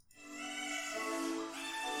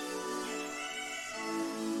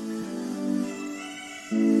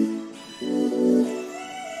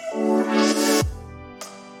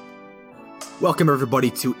Welcome,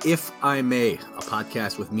 everybody, to If I May, a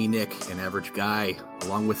podcast with me, Nick, an average guy,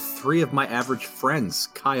 along with three of my average friends,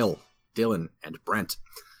 Kyle, Dylan, and Brent.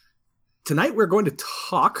 Tonight, we're going to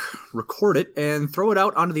talk, record it, and throw it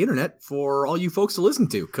out onto the internet for all you folks to listen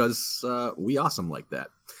to, because we awesome like that.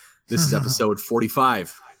 This is episode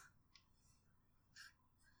 45.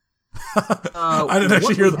 I didn't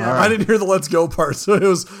actually hear I didn't hear the "Let's Go" part, so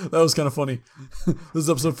that was kind of funny. This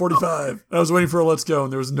is episode 45. I was waiting for a "Let's Go,"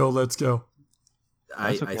 and there was no "Let's Go."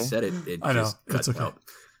 I said it. It I know. just cut It's okay. out.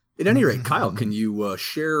 At any rate, Kyle, can you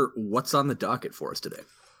share what's on the docket for us today?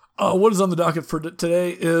 What is on the docket for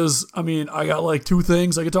today is, I got like two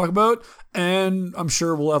things I could talk about, and I'm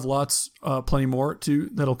sure we'll have plenty more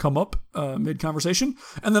that'll come up mid-conversation.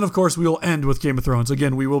 And then, of course, we will end with Game of Thrones.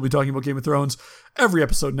 Again, we will be talking about Game of Thrones every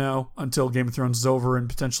episode now until Game of Thrones is over and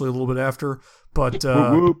potentially a little bit after. But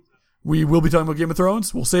we will be talking about Game of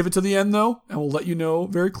Thrones. We'll save it to the end, though, and we'll let you know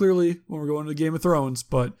very clearly when we're going to Game of Thrones.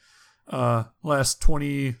 But last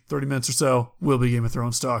 20, 30 minutes or so will be Game of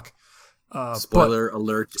Thrones talk. Spoiler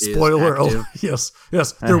alert is spoiler active. alert. Yes.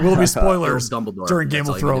 There will be spoilers Dumbledore. during Game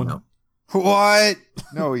That's of all you need to Thrones. know. What?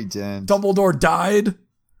 No, he didn't. Dumbledore died?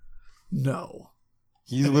 No.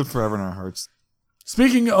 He lived forever in our hearts.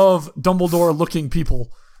 Speaking of Dumbledore-looking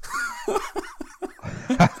people,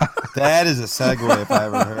 That is a segue if I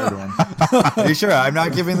ever heard one. Are you sure I'm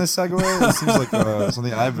not giving this segue? It seems like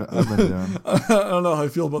something I've been doing. I don't know how I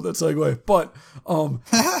feel about that segue, but on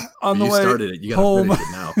the You way started it. You gotta home finish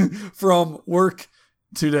it now. from work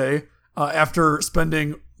today, after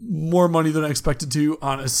spending more money than I expected to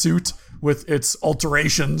on a suit with its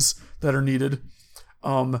alterations that are needed,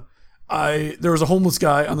 there was a homeless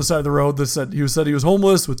guy on the side of the road that said he was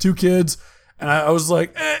homeless with two kids. And I was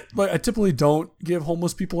like, I typically don't give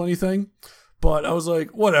homeless people anything, but I was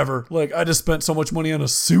like, whatever. Like, I just spent so much money on a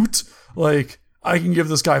suit. Like, I can give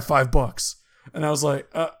this guy $5. And I was like,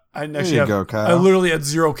 I literally had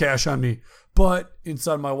zero cash on me. But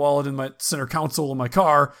inside my wallet in my center console in my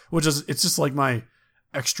car, it's just like my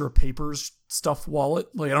extra papers stuff wallet.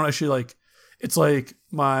 Like, I don't actually it's like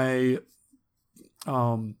my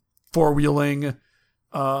four-wheeling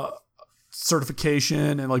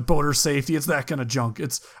certification and like boater safety. It's that kind of junk.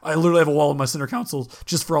 I literally have a wallet in my center console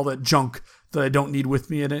just for all that junk that I don't need with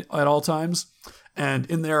me at all times. And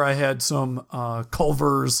in there I had some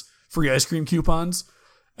Culver's free ice cream coupons.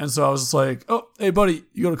 And so I was just like, oh, hey buddy,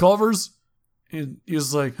 you go to Culver's? And he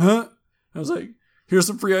was like, huh? I was like, here's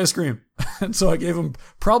some free ice cream. And so I gave him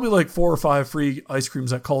probably like 4 or 5 free ice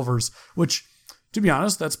creams at Culver's, which, to be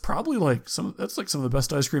honest, that's probably some of the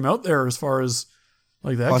best ice cream out there as far as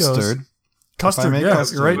like that goes. Custard, yeah,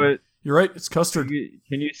 custard. You're right. But you're right. It's custard.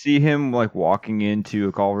 Can you see him like walking into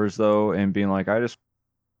a Culver's though and being like, Yeah,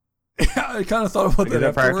 I kind of thought about that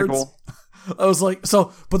afterwards. Practical? I was like,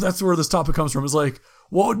 but that's where this topic comes from. Is like,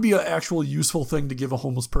 what would be an actual useful thing to give a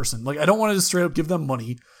homeless person? Like, I don't want to just straight up give them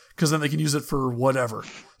money because then they can use it for whatever.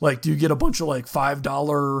 Like, do you get a bunch of like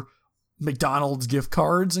 $5 McDonald's gift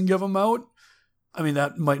cards and give them out? I mean,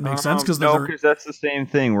 that might make sense because that's the same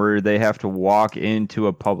thing where they have to walk into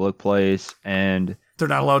a public place and they're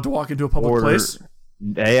not allowed to walk into a public place.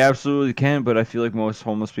 They absolutely can, but I feel like most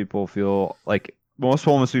homeless people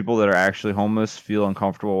that are actually homeless feel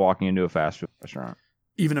uncomfortable walking into a fast food restaurant.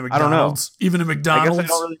 Even a McDonald's. Even a McDonald's. I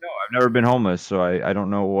guess I don't really know. I've never been homeless, so I don't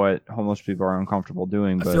know what homeless people are uncomfortable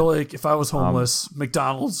doing. But I feel like if I was homeless,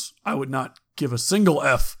 McDonald's, I would not give a single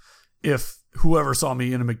F if whoever saw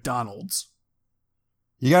me in a McDonald's.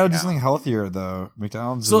 You gotta do something healthier though.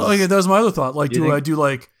 McDonald's. So that was my other thought. Like, I do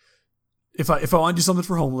like if I want to do something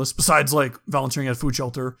for homeless besides like volunteering at a food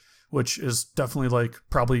shelter, which is definitely like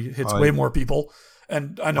probably hits way more people.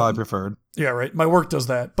 And I know I preferred. Yeah, right. My work does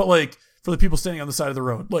that, but like for the people standing on the side of the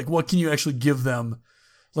road, like what can you actually give them?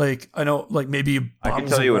 Like I know, like maybe I can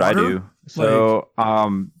tell you what I do. So,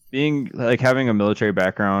 being like having a military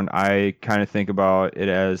background, I kind of think about it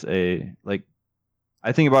as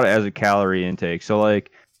I think about it as a calorie intake. So like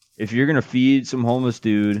if you're going to feed some homeless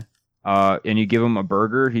dude and you give him a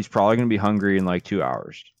burger, he's probably going to be hungry in like 2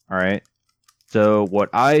 hours. All right. So what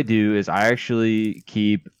I do is I actually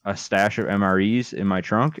keep a stash of MREs in my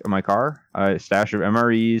trunk of my car, a stash of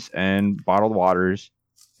MREs and bottled waters.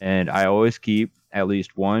 And I always keep at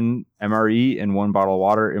least one MRE and one bottle of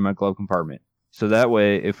water in my glove compartment. So that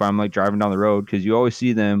way, if I'm like driving down the road, because you always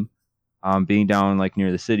see them being down like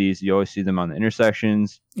near the cities, you always see them on the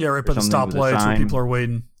intersections. Yeah, right by the stoplights where people are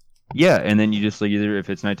waiting. Yeah, and then you just like either if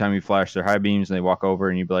it's nighttime, you flash their high beams and they walk over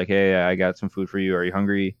and you be like, "Hey, I got some food for you. Are you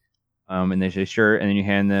hungry?" And they say sure, and then you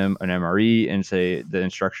hand them an MRE and say the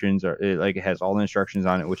instructions it has all the instructions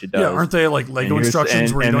on it, which it does. Yeah, aren't they like Lego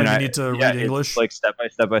instructions where you don't even need to read English? Like step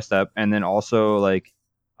by step, and then also like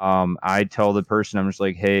I tell the person, I'm just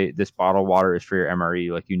like, hey, this bottle of water is for your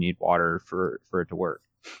MRE. Like you need water for it to work.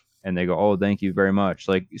 And they go, oh, thank you very much.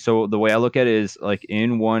 Like, so the way I look at it is like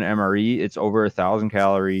in one MRE, it's over 1,000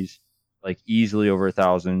 calories, like easily over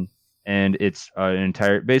 1,000. And it's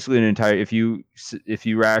basically an entire, if you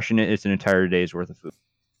ration it, it's an entire day's worth of food.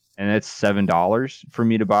 And that's $7 for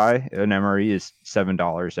me to buy. An MRE is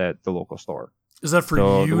 $7 at the local store. Is that for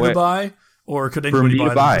you to buy? Or could anybody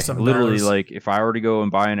buy them for $7? Literally, like if I were to go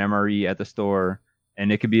and buy an MRE at the store,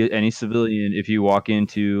 and it could be any civilian. If you walk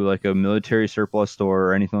into like a military surplus store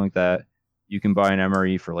or anything like that, you can buy an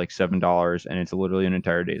MRE for like $7, and it's literally an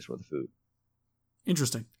entire day's worth of food.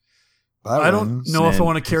 Interesting. I don't know if I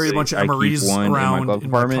want to carry a bunch of MREs around in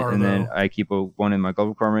my car, and then I keep one in my glove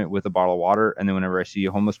compartment with a bottle of water. And then whenever I see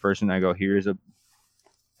a homeless person, I go, "Here's a."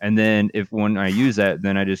 And then when I use that,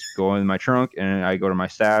 then I just go in my trunk and I go to my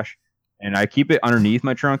stash. And I keep it underneath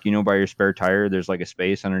my trunk, by your spare tire. There's like a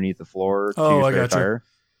space underneath the floor to your spare tire.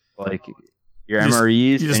 Like your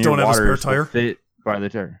MREs, you just don't have a spare tire. Fit by the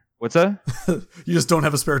tire. What's that? You just don't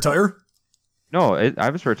have a spare tire? No, I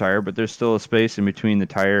have a spare tire, but there's still a space in between the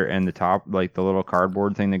tire and the top, like the little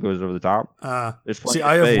cardboard thing that goes over the top. See,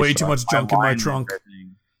 I have way too much junk in my trunk.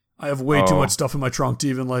 I have way too much stuff in my trunk to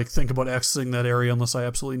even like think about exiting that area unless I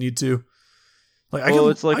absolutely need to. Like I can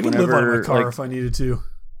live out of my car if I needed to.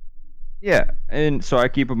 Yeah, and so I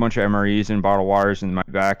keep a bunch of MREs and bottled waters in my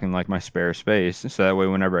back and like my spare space, so that way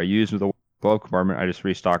whenever I use the glove compartment, I just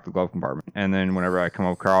restock the glove compartment. And then whenever I come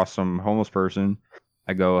across some homeless person,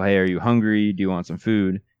 I go, "Hey, are you hungry? Do you want some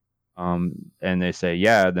food?" And they say,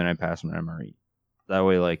 "Yeah." Then I pass them an MRE. That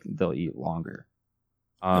way, like they'll eat longer.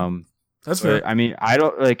 That's fair. I mean, I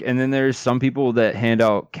don't like. And then there's some people that hand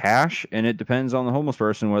out cash, and it depends on the homeless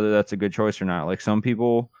person whether that's a good choice or not. Like some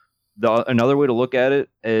people. Another way to look at it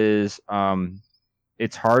is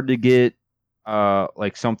it's hard to get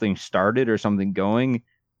like something started or something going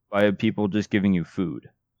by people just giving you food.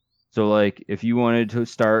 So like if you wanted to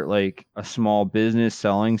start like a small business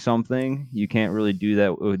selling something, you can't really do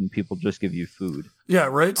that when people just give you food. Yeah,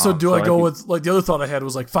 right. So I go with like the other thought I had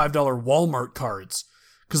was like $5 Walmart cards,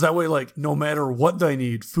 because that way like no matter what they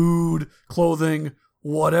need, food, clothing,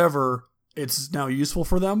 whatever, it's now useful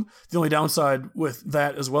for them. The only downside with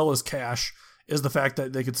that, as well as cash, is the fact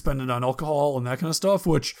that they could spend it on alcohol and that kind of stuff,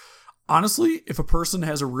 which honestly, if a person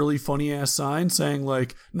has a really funny ass sign saying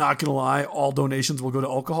like, not gonna lie, all donations will go to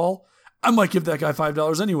alcohol, I might give that guy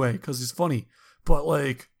 $5 anyway because he's funny. But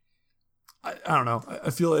like, I don't know.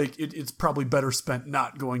 I feel like it's probably better spent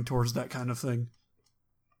not going towards that kind of thing.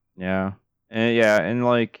 Yeah. And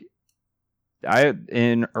like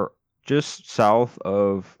just south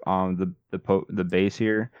of the base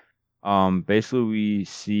here, basically we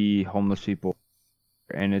see homeless people,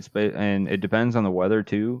 and it depends on the weather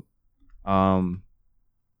too.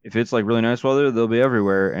 If it's like really nice weather, they'll be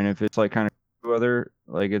everywhere, and if it's like kind of weather,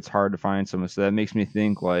 like it's hard to find someone. So that makes me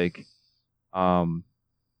think like,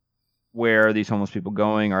 where are these homeless people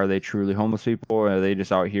going? Are they truly homeless people, or are they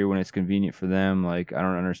just out here when it's convenient for them? Like I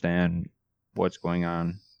don't understand what's going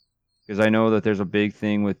on. Because I know that there's a big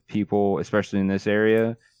thing with people, especially in this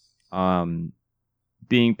area,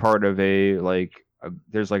 being part of there's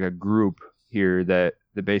like a group here that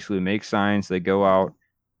basically makes signs. They go out,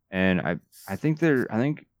 and I think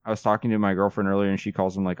I was talking to my girlfriend earlier, and she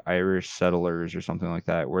calls them like Irish settlers or something like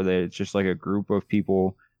that, where it's just like a group of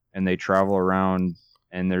people, and they travel around,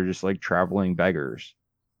 and they're just like traveling beggars.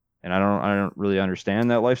 And I don't really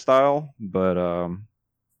understand that lifestyle, but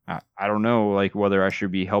I don't know, like whether I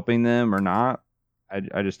should be helping them or not.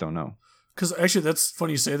 I just don't know. Because actually, that's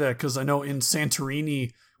funny you say that, because I know in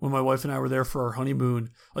Santorini, when my wife and I were there for our honeymoon,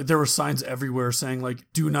 like there were signs everywhere saying like,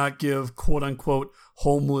 do not give quote unquote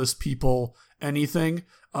homeless people anything.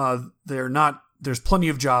 There's plenty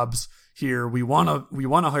of jobs here. We want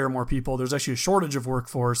to hire more people. There's actually a shortage of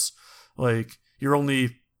workforce. Like you're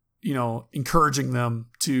only, encouraging them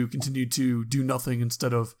to continue to do nothing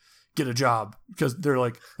instead of get a job, because they're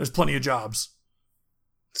like, there's plenty of jobs.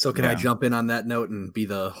 So can I jump in on that note and be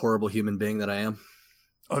the horrible human being that I am?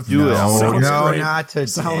 Do it. No, not today.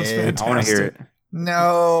 Sounds fantastic. I want to hear it.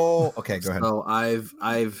 No. Okay, go ahead. So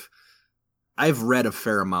I've read a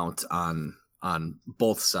fair amount on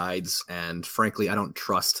both sides, and frankly, I don't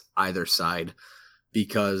trust either side,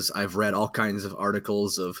 because I've read all kinds of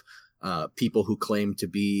articles of people who claim to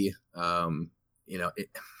be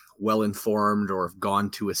well informed or have gone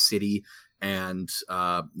to a city and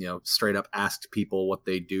straight up asked people what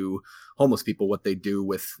they do, homeless people what they do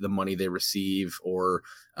with the money they receive, or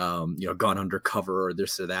gone undercover or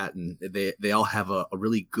this or that, and they all have a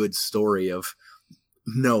really good story of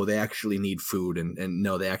no, they actually need food, and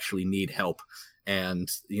no, they actually need help. And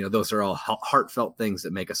those are all heartfelt things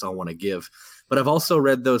that make us all want to give. But I've also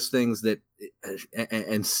read those things that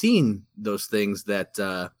and seen those things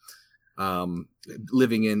that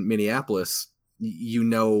living in Minneapolis,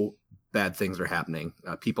 bad things are happening.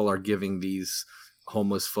 People are giving these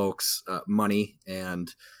homeless folks money,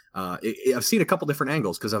 and I've seen a couple different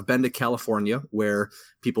angles, because I've been to California where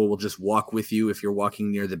people will just walk with you if you're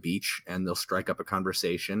walking near the beach, and they'll strike up a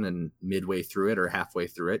conversation, and midway through it or halfway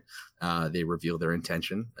through it, they reveal their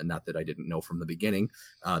intention, and not that I didn't know from the beginning,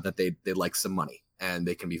 that they'd like some money. And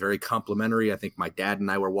they can be very complimentary. I think my dad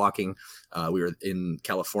and I were walking. We were in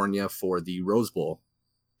California for the Rose Bowl.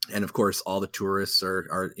 And of course, all the tourists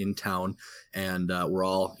are in town, and we're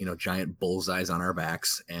all, giant bullseyes on our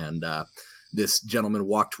backs. And this gentleman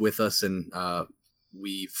walked with us, and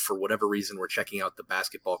we, for whatever reason, were checking out the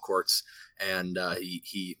basketball courts. And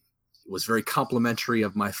he was very complimentary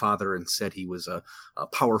of my father, and said he was a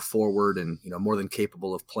power forward, and more than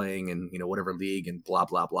capable of playing in whatever league, and blah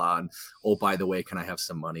blah blah. And oh, by the way, can I have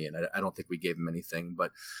some money? And I don't think we gave him anything,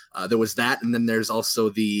 but there was that. And then there's also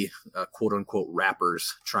the quote unquote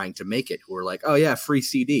rappers trying to make it, who are like, oh yeah, free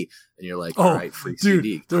CD, and you're like, all right, free dude,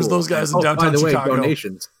 CD. There's cool. those guys in downtown by the Chicago. way,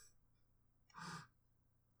 donations.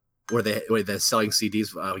 Where they're selling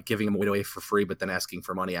CDs, giving them away for free, but then asking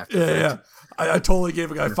for money after. Yeah. I totally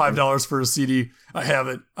gave a guy $5 for a CD. I have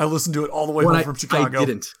it. I listened to it all the way home from Chicago. I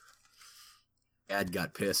didn't. Dad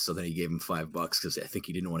got pissed, so then he gave him $5 because I think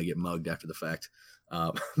he didn't want to get mugged after the fact.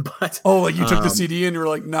 But like you took the CD and you were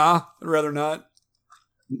like, nah, I'd rather not.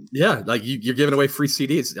 Yeah, like you're giving away free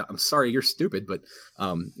CDs. I'm sorry, you're stupid, but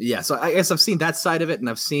yeah. So I guess I've seen that side of it, and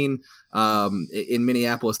I've seen in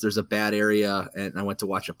Minneapolis there's a bad area, and I went to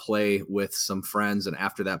watch a play with some friends, and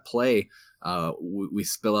after that play, we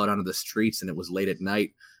spill out onto the streets, and it was late at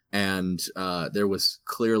night, and there was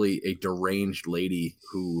clearly a deranged lady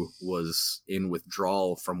who was in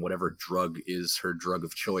withdrawal from whatever drug is her drug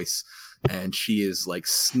of choice, and she is like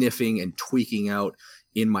sniffing and tweaking out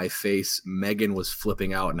in my face. Megan was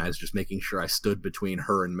flipping out, and I was just making sure I stood between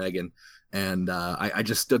her and Megan, and I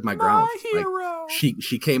just stood my ground. Hero. Like,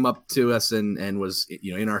 she came up to us and was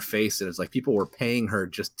in our face, and it's like people were paying her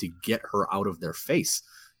just to get her out of their face,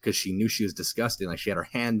 because she knew she was disgusting. Like, she had her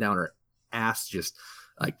hand down her ass, just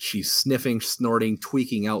like she's sniffing, snorting,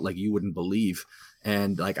 tweaking out like you wouldn't believe.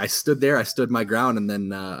 And like I stood my ground, and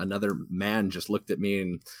then another man just looked at me,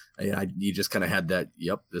 and you just kind of had that,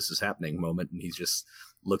 yep, this is happening moment. And he just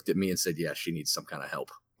looked at me and said, yeah, she needs some kind of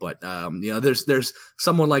help. But there's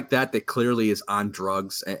someone like that clearly is on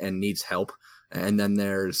drugs and needs help. And then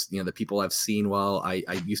there's the people I've seen while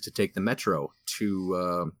I used to take the metro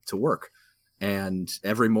to work. And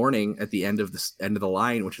every morning at the end of the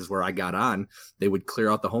line, which is where I got on, they would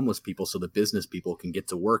clear out the homeless people so the business people can get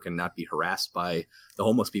to work and not be harassed by the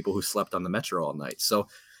homeless people who slept on the metro all night. So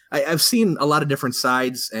I've seen a lot of different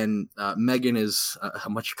sides, and Megan is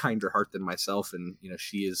a much kinder heart than myself. And,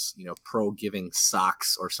 she is, pro giving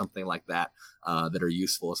socks or something like that, that are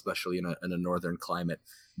useful, especially in a northern climate.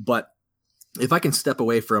 But if I can step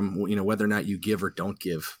away from, whether or not you give or don't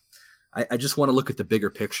give, I just want to look at the bigger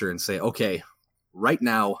picture and say, okay, right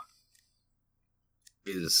now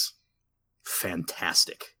is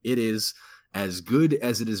fantastic. It is as good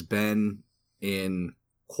as it has been in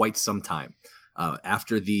quite some time.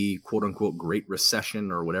 After the quote unquote Great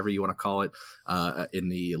Recession, or whatever you want to call it, in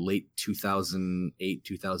the late 2008,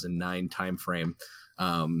 2009 timeframe,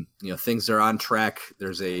 things are on track.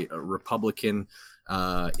 There's a Republican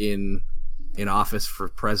in office for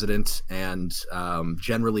president, and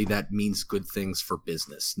generally that means good things for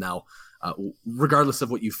business. Now, regardless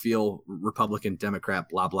of what you feel, Republican, Democrat,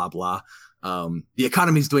 blah blah blah, the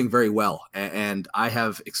economy is doing very well, and I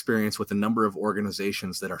have experience with a number of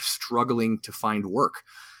organizations that are struggling to find work.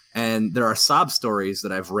 And there are sob stories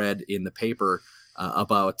that I've read in the paper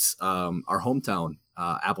about our hometown,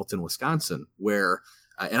 Appleton, Wisconsin, where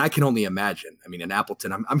and I can only imagine. I mean, in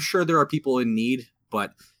Appleton, I'm sure there are people in need,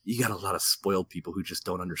 but you got a lot of spoiled people who just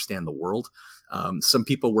don't understand the world. Some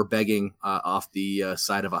people were begging off the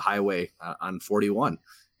side of a highway on 41,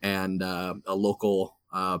 and a local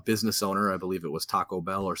business owner, I believe it was Taco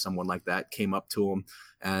Bell or someone like that, came up to him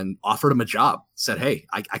and offered him a job. Said, hey,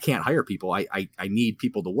 I can't hire people. I need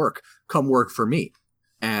people to work. Come work for me.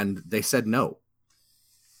 And they said no.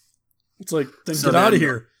 It's like, then get out of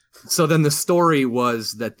here. So then the story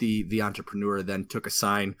was that the entrepreneur then took a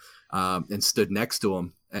sign and stood next to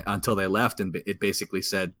him until they left, and it basically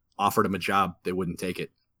said offered them a job, they wouldn't take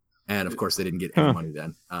it. And of course, they didn't get any money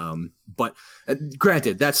then. But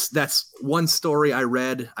granted, that's one story I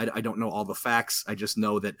read. I don't know all the facts. I just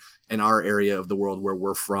know that in our area of the world where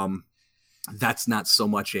we're from, that's not so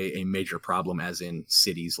much a major problem as in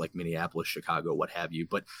cities like Minneapolis, Chicago, what have you.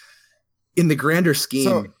 But in the grander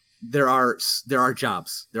scheme, there are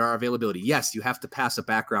jobs, there are availability. Yes, you have to pass a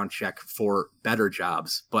background check for better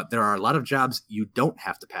jobs, but there are a lot of jobs you don't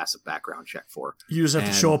have to pass a background check for. You just have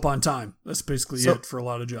to show up on time. That's basically it for a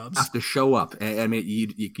lot of jobs. Have to show up. I mean,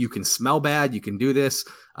 you can smell bad, you can do this,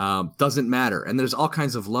 doesn't matter. And there's all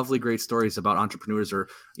kinds of lovely, great stories about entrepreneurs or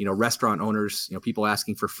restaurant owners, people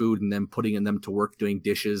asking for food and then putting them to work doing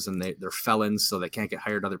dishes, and they're felons, so they can't get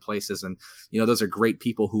hired other places. And those are great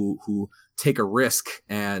people who take a risk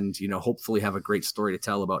and hopefully have a great story to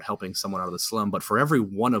tell about helping someone out of the slum. But for every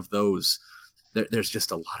one of those, there's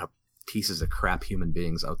just a lot of pieces of crap human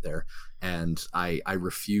beings out there, and I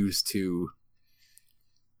refuse to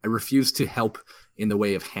help in the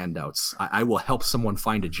way of handouts. I will help someone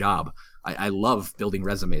find a job. I love building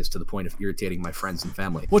resumes to the point of irritating my friends and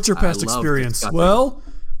family. What's your past experience? Well,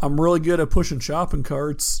 I'm really good at pushing shopping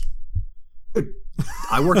carts.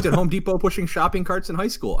 I worked at Home Depot pushing shopping carts in high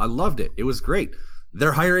school. I loved it. It was great.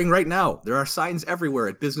 They're hiring right now. There are signs everywhere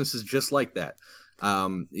at businesses just like that.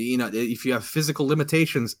 If you have physical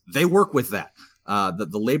limitations, they work with that. The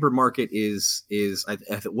labor market is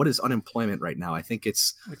what is unemployment right now? I think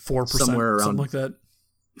it's like 4%, somewhere around something like that.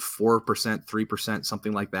 4%, 3%,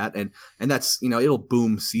 something like that. And that's, it'll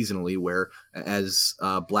boom seasonally, where as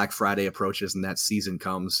Black Friday approaches and that season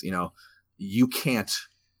comes,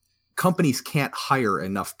 companies can't hire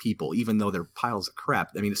enough people, even though they're piles of crap.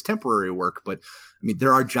 I mean, it's temporary work, but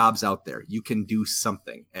there are jobs out there. You can do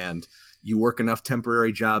something, and you work enough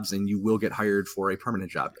temporary jobs and you will get hired for a permanent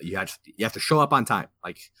job. You have to show up on time.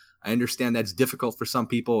 Like, I understand that's difficult for some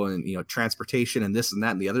people, and, transportation and this and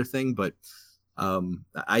that and the other thing, but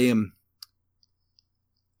I am.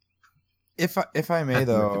 If I may,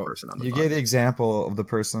 though, you gave the example of the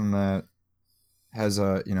person that has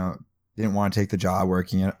didn't want to take the job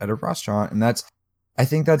working at a restaurant. And I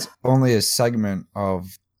think that's only a segment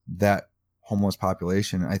of that homeless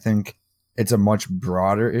population. I think it's a much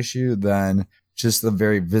broader issue than just the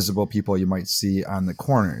very visible people you might see on the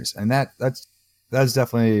corners. And that's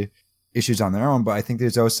definitely issues on their own. But I think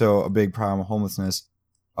there's also a big problem of homelessness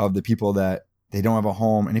of the people that they don't have a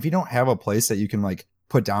home. And if you don't have a place that you can like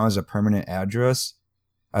put down as a permanent address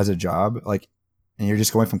as a job, like, and you're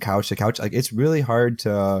just going from couch to couch, like, it's really hard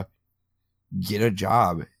to get a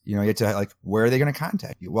job. You have to, like, where are they going to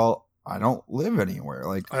contact you? Well, I don't live anywhere.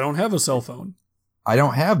 Like, I don't have a cell phone. I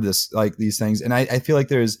don't have this, like, these things. And I feel like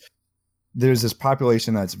there's this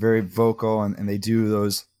population that's very vocal, and they do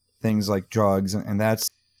those things like drugs. And that's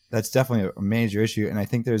definitely a major issue. And I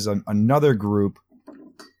think there's another group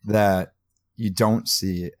that you don't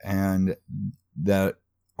see and that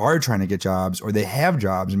are trying to get jobs, or they have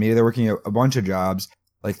jobs. Maybe they're working a bunch of jobs,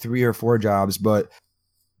 like 3 or 4 jobs, but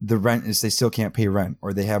the rent is, they still can't pay rent,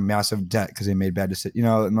 or they have massive debt because they made bad decisions,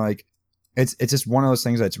 and like, it's just one of those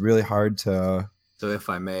things that's really hard to. So if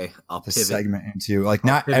I may, I'll pivot. Segment into, like,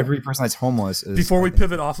 not every person that's homeless is. Before we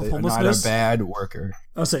pivot off of homelessness, not a bad worker.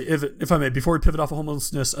 I'll say, if I may, before we pivot off of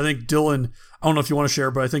homelessness, I think Dylan, I don't know if you want to share,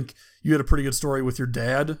 but I think you had a pretty good story with your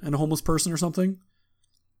dad and a homeless person or something.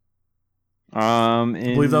 I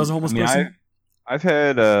believe that was a homeless person. I've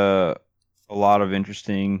had a lot of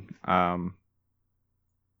interesting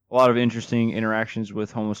interactions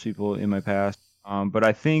with homeless people in my past. But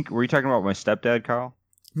I think, were you talking about my stepdad, Kyle?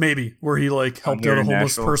 Maybe, where he like helped out a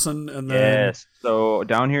homeless person, and then yes. So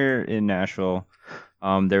down here in Nashville,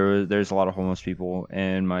 there's a lot of homeless people,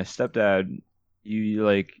 and my stepdad,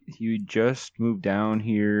 he just moved down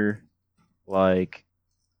here, like,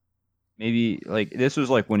 maybe, like, this was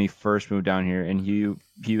like when he first moved down here, and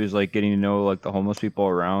he was like getting to know, like, the homeless people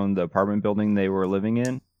around the apartment building they were living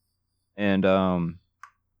in, and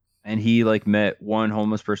he like met one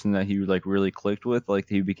homeless person that he like really clicked with. Like,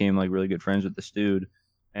 he became like really good friends with this dude,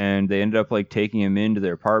 and they ended up like taking him into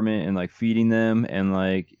their apartment and like feeding them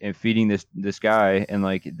and feeding this guy, and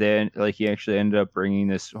like then like he actually ended up bringing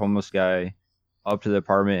this homeless guy up to the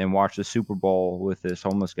apartment and watched the Super Bowl with this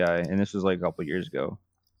homeless guy, and this was like a couple years ago,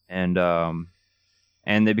 and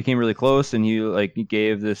they became really close, and he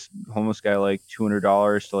gave this homeless guy like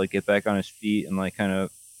 $200 to like get back on his feet and like kind of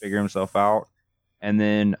figure himself out. And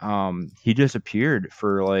then he disappeared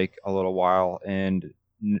for like a little while, and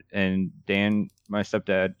Dan, my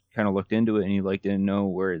stepdad, kind of looked into it, and he like didn't know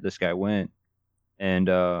where this guy went, and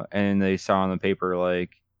they saw on the paper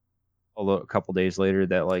like a couple days later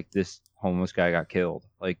that like this homeless guy got killed.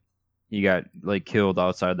 Like he got like killed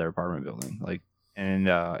outside their apartment building. Like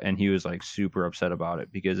and he was like super upset about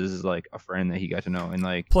it because this is like a friend that he got to know, and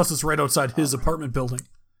like plus it's right outside his apartment building.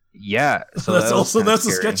 Yeah, so that's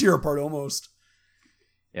the sketchier part almost.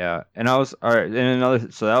 Yeah, and I was all right.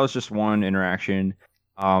 And so that was just one interaction.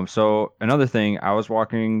 So another thing, I was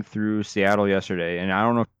walking through Seattle yesterday, and I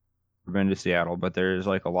don't know if you've been to Seattle, but there's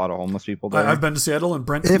like a lot of homeless people there. I've been to Seattle, and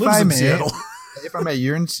Brent lives in Seattle. If I'm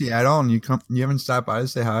you're in Seattle and you haven't stopped by to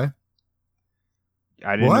say hi.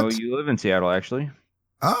 I didn't know you live in Seattle, actually.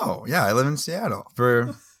 Oh yeah, I live in Seattle.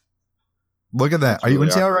 Look at that. That's Are you in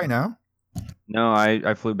Seattle right now? No,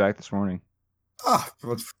 I flew back this morning. Oh,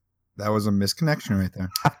 that was a misconnection right there.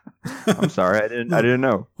 I'm sorry, I didn't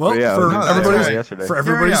know. Well, yeah, for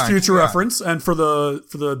everybody's future reference and for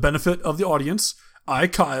the benefit of the audience, I,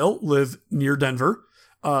 Kyle, live near Denver.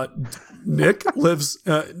 Nick lives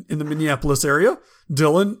in the Minneapolis area.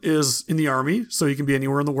 Dylan is in the Army, so he can be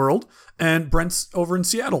anywhere in the world. And Brent's over in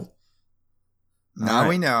Seattle. Now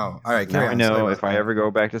we know. All right, now I know if I ever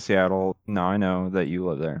go back to Seattle, now I know that you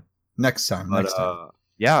live there. Next time.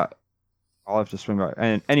 Yeah, I'll have to swing by.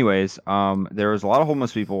 And anyways, there was a lot of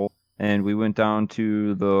homeless people, and we went down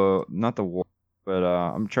to not the wharf, but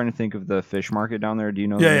I'm trying to think of the fish market down there. Do you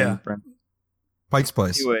know? Yeah. Brent? Pike's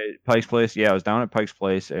Place. Anyway, Pike's Place. Yeah, I was down at Pike's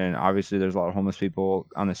Place, and obviously there's a lot of homeless people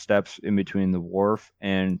on the steps in between the wharf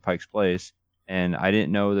and Pike's Place. And I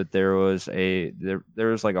didn't know that there was there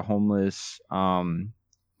was like a homeless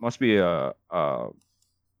must be a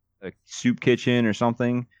soup kitchen or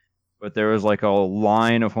something, but there was like a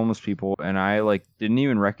line of homeless people, and I like didn't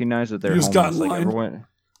even recognize that they're homeless. Got like everyone.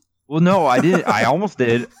 Well, no, I didn't. I almost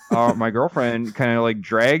did. My girlfriend kind of like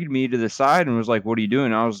dragged me to the side and was like, "What are you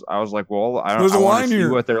doing?" I was like, "Well, I want to see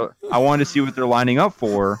I wanted to see what they're lining up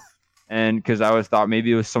for." And because I thought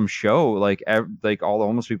maybe it was some show, like all the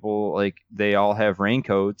homeless people, like they all have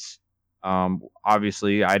raincoats.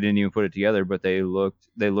 Obviously, I didn't even put it together, but they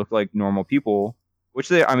looked like normal people,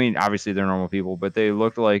 obviously they're normal people, but they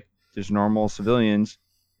looked like just normal civilians.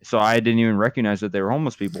 So I didn't even recognize that they were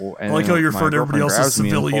homeless people. And I like how you're referring to everybody else as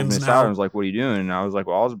civilians now. I was like, "What are you doing?" And I was like,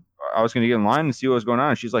 "Well, I was going to get in line and see what was going on."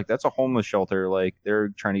 And she's like, "That's a homeless shelter. Like they're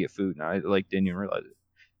trying to get food." And I like didn't even realize it.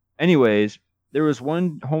 Anyways. There was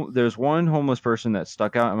one homeless person that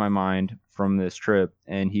stuck out in my mind from this trip,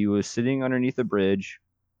 and he was sitting underneath a bridge,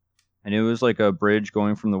 and it was like a bridge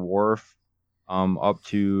going from the wharf up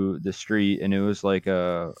to the street, and it was like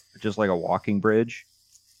just like a walking bridge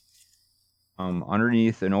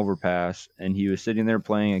underneath an overpass, and he was sitting there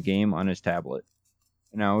playing a game on his tablet.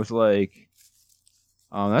 And I was like,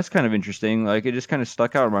 that's kind of interesting. Like it just kind of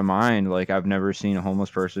stuck out in my mind. Like I've never seen a homeless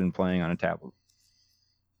person playing on a tablet.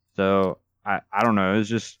 So I don't know. It was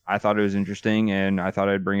just, I thought it was interesting, and I thought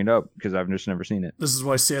I'd bring it up because I've just never seen it. This is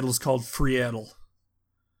why Seattle is called Freeattle.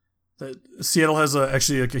 Seattle has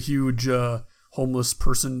actually like a huge homeless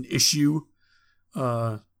person issue.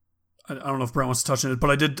 I don't know if Brent wants to touch on it,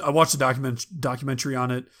 but I watched a documentary on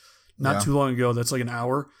it not too long ago. That's like an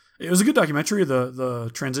hour. It was a good documentary. The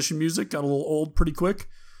transition music got a little old pretty quick,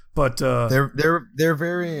 but they're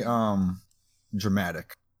very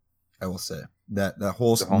dramatic, I will say. That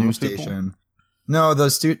whole news station. People? No,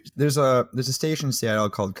 there's a station in Seattle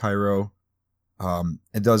called Cairo.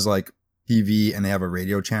 It does like TV, and they have a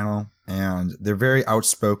radio channel, and they're very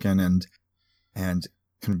outspoken and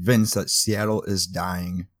convinced that Seattle is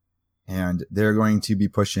dying, and they're going to be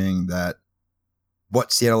pushing that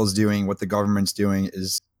what Seattle is doing, what the government's doing,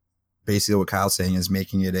 is basically what Kyle's saying, is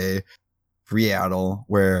making it a Freeattle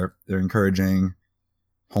where they're encouraging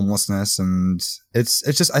homelessness, and it's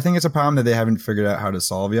just, I think it's a problem that they haven't figured out how to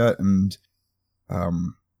solve yet, and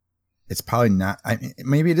it's probably not. I mean,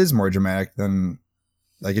 maybe it is more dramatic than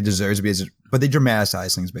like it deserves to be, but they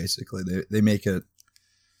dramatize things. Basically, they make it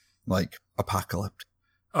like apocalyptic.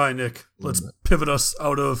 All right, Nick, let's pivot us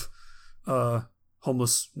out of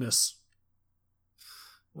homelessness.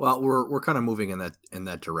 Well, we're kind of moving in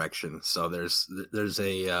that direction. So there's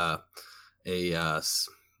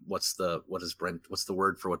what's the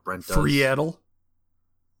word for what Brent does? Freeattle?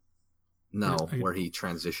 No, where he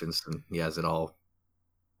transitions and he has it all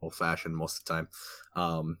old-fashioned most of the time.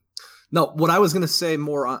 No, what I was going to say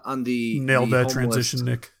more on the nailed that transition,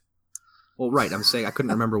 Nick. Well, right. I'm saying I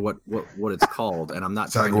couldn't remember what it's called, and I'm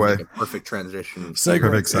not trying to make a perfect transition.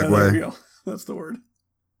 Perfect segue. Yeah, there we go. That's the word.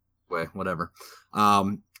 Whatever.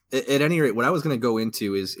 At any rate, what I was going to go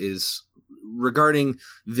into is regarding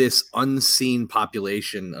this unseen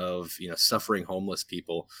population of suffering homeless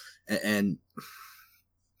people, and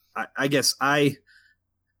I guess I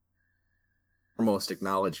almost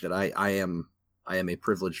acknowledge that I am a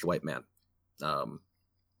privileged white man.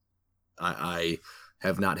 I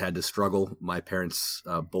have not had to struggle. My parents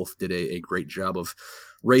both did a great job of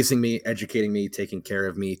raising me, educating me, taking care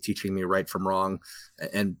of me, teaching me right from wrong,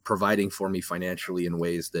 and providing for me financially in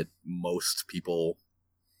ways that most people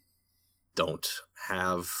don't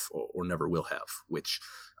have or never will have, which,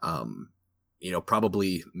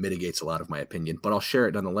 probably mitigates a lot of my opinion, but I'll share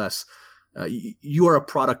it nonetheless. You are a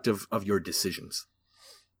product of your decisions.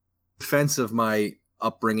 In defense of my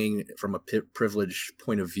upbringing from a privileged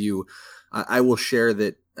point of view, I will share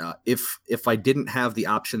that if I didn't have the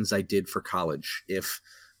options I did for college, if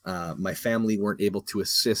my family weren't able to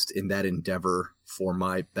assist in that endeavor for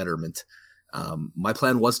my betterment, my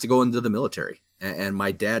plan was to go into the military. And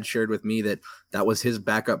my dad shared with me that was his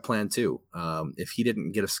backup plan too. If he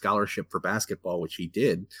didn't get a scholarship for basketball, which he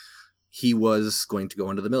did, he was going to go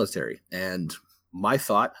into the military. And my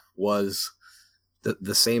thought was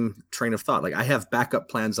the same train of thought. Like, I have backup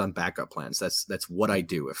plans on backup plans. That's what I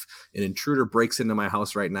do. If an intruder breaks into my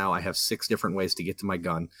house right now, I have 6 different ways to get to my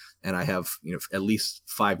gun, and I have at least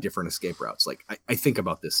 5 different escape routes. Like, I think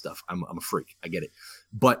about this stuff. I'm a freak. I get it.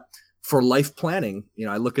 But for life planning,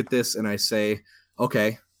 I look at this and I say,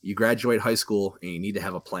 okay, you graduate high school and you need to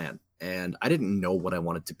have a plan. And I didn't know what I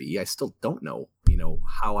wanted to be. I still don't know,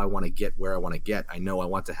 how I want to get where I want to get. I know I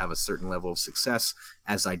want to have a certain level of success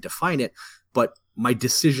as I define it, but my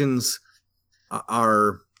decisions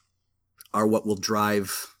are what will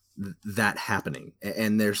drive that happening.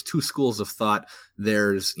 And there's 2 schools of thought.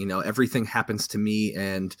 There's, everything happens to me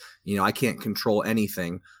and, I can't control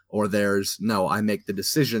anything. Or there's, no, I make the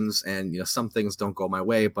decisions and, some things don't go my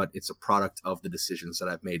way, but it's a product of the decisions that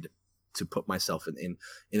I've made to put myself in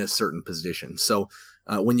a certain position. So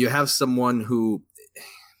when you have someone who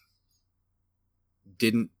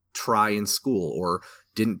didn't try in school or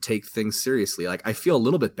didn't take things seriously, like, I feel a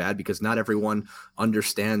little bit bad because not everyone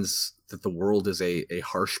understands that the world is a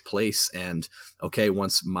harsh place. And okay,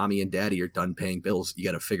 once mommy and daddy are done paying bills, you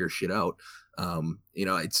got to figure shit out.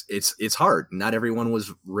 It's hard. Not everyone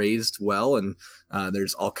was raised well. And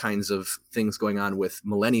there's all kinds of things going on with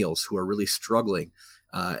millennials who are really struggling.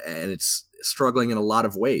 And it's struggling in a lot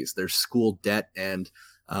of ways. There's school debt. And,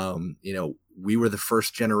 we were the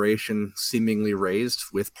first generation seemingly raised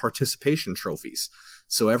with participation trophies.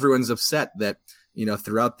 So everyone's upset that,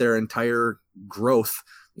 throughout their entire growth,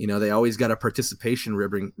 they always got a participation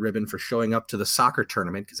ribbon for showing up to the soccer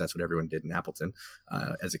tournament, because that's what everyone did in Appleton.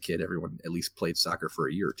 As a kid, everyone at least played soccer for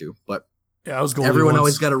a year or 2. But yeah, I was going. Everyone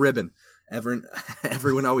always got a ribbon.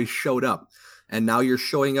 Everyone always showed up. And now you're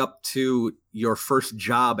showing up to your first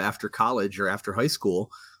job after college or after high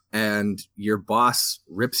school, and your boss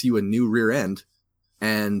rips you a new rear end,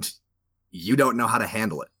 and you don't know how to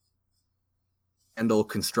handle it. Handle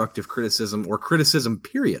constructive criticism or criticism,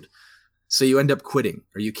 period. So you end up quitting,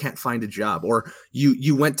 or you can't find a job, or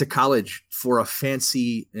you went to college for a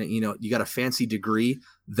fancy, you got a fancy degree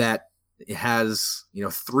that has,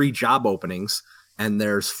 3 job openings, and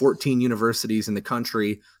there's 14 universities in the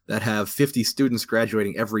country that have 50 students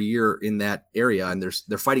graduating every year in that area, and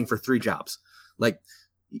they're fighting for 3 jobs. Like,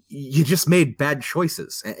 you just made bad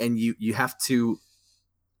choices, and you have to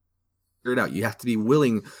figure it out. You have to be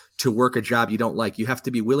willing to work a job you don't like. You have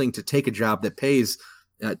to be willing to take a job that pays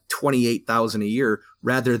 $28,000 a year,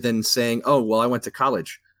 rather than saying, oh, well, I went to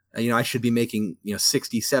college. I should be making,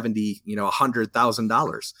 60, 70,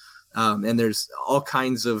 $100,000. And there's all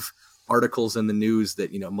kinds of articles in the news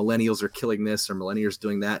that, millennials are killing this or millennials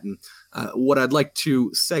doing that. And what I'd like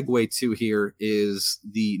to segue to here is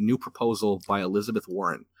the new proposal by Elizabeth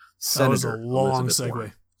Warren. Senator that was a long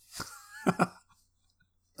segue.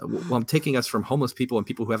 Well, I'm taking us from homeless people and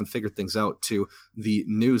people who haven't figured things out to the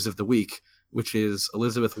news of the week, which is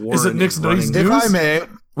Elizabeth Warren. Is it Nick's Nutty's News? If I may,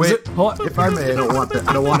 wait. If I may, I don't want that.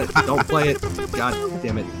 I don't want it. Don't play it. God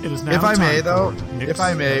damn it. It is now. If I may, though. If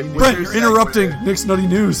I may, Brent, you're interrupting Nick's Nutty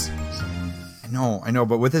News. I know,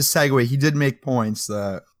 but with his segue, he did make points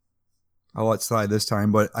that I'll let slide this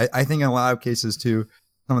time. But I think in a lot of cases too,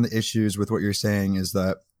 some of the issues with what you're saying is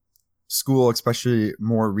that school, especially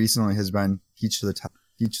more recently, has been teach to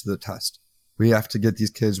the test. We have to get these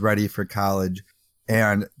kids ready for college,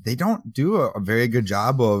 and they don't do a very good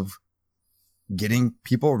job of getting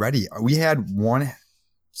people ready. We had 1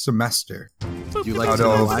 semester. Do you like to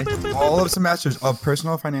know why? All of semesters of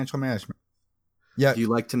personal financial management. Yeah. Do you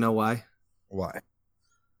like to know why? Why?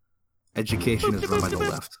 Education is run by the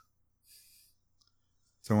left.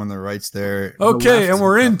 So when the right's there. Okay, and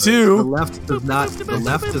we're into the left does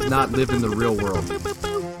not live in the real world.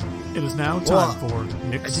 It is now time for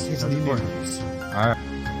Nick's Nutty News. All right.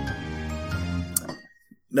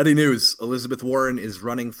 Nutty news. Elizabeth Warren is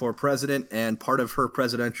running for president, and part of her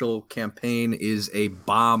presidential campaign is a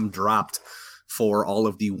bomb dropped for all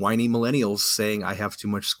of the whiny millennials saying, I have too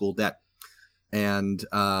much school debt. And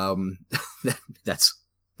that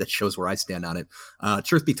shows where I stand on it.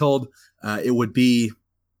 Truth be told, it would be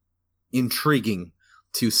intriguing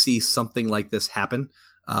to see something like this happen.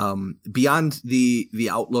 Beyond the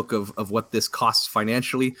outlook of what this costs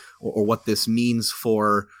financially or what this means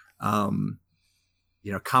for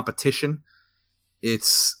competition.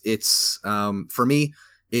 It's for me,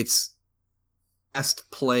 it's best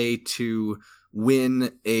play to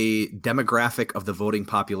win a demographic of the voting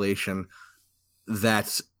population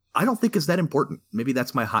that I don't think is that important. Maybe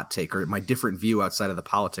that's my hot take or my different view outside of the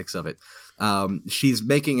politics of it. She's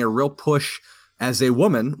making a real push as a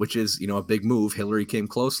woman, which is, a big move. Hillary came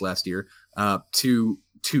close last year, to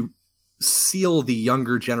seal the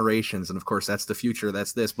younger generations. And of course, that's the future.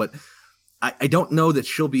 That's this. But I don't know that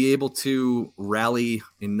she'll be able to rally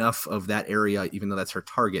enough of that area, even though that's her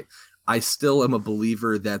target. I still am a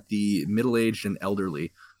believer that the middle-aged and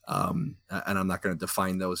elderly, and I'm not going to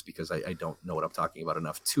define those because I don't know what I'm talking about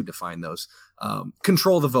enough to define those,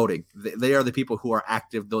 control the voting. They are the people who are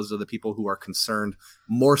active. Those are the people who are concerned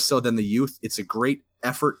more so than the youth. It's a great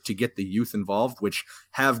effort to get the youth involved, which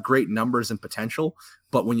have great numbers and potential.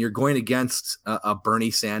 But when you're going against a Bernie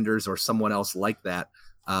Sanders or someone else like that,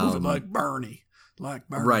 like Bernie.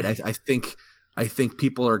 Right. I think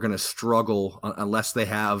people are going to struggle unless they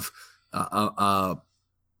have a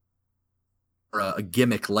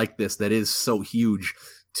gimmick like this that is so huge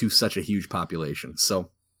to such a huge population. So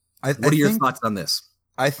what are your thoughts on this?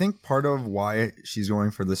 I think part of why she's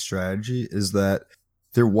going for this strategy is that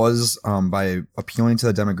there was, by appealing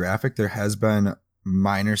to the demographic, there has been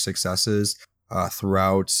minor successes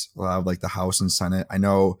throughout like the House and Senate. I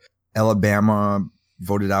know Alabama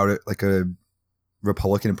voted out like a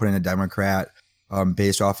Republican and put in a Democrat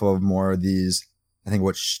based off of more of these, I think,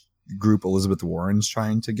 group Elizabeth Warren's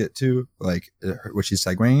trying to get to, like what she's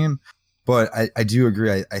segueing in. But I do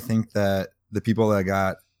agree. I think that the people that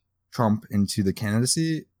got Trump into the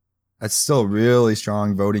candidacy, that's still a really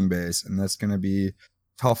strong voting base. And that's going to be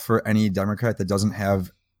tough for any Democrat that doesn't have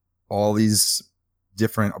all these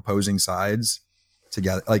different opposing sides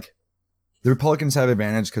together. Like the Republicans have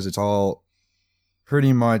advantage because it's all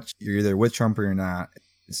pretty much you're either with Trump or you're not.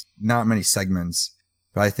 It's not many segments.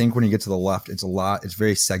 But I think when you get to the left, it's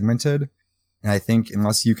very segmented. And I think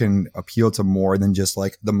unless you can appeal to more than just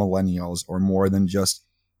like the millennials or more than just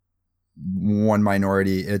one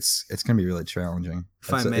minority, it's going to be really challenging.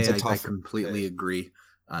 If I may, I completely agree.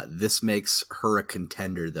 This makes her a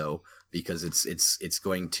contender though, because it's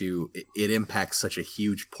going to impacts such a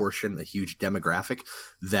huge portion, a huge demographic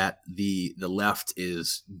that the left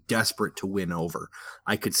is desperate to win over.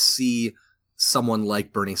 I could see someone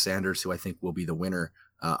like Bernie Sanders, who I think will be the winner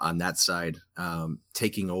on that side,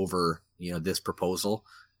 taking over, this proposal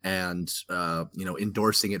and,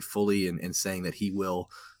 endorsing it fully and saying that he will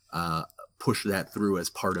push that through as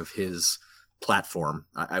part of his platform.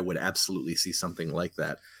 I would absolutely see something like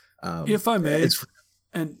that. If I may,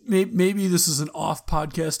 and maybe this is an off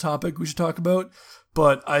podcast topic we should talk about,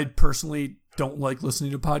 but I personally don't like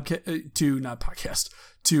listening to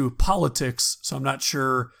politics. So I'm not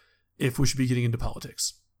sure if we should be getting into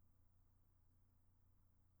politics.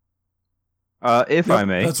 If I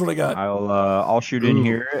may, that's what I got. I'll shoot in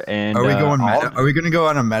here. And are we going? Are we going to go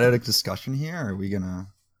on a meta discussion here? Or are we going to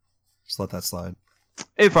just let that slide?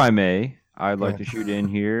 If I may, I'd like to shoot in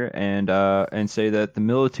here and say that the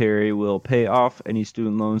military will pay off any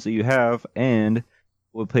student loans that you have and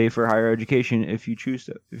will pay for higher education if you choose.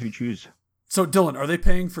 So, Dylan, are they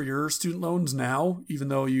paying for your student loans now, even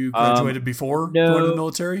though you graduated before going to the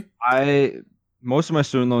military? Most of my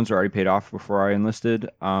student loans are already paid off before I enlisted.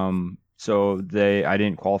 So I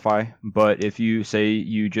didn't qualify. But if you say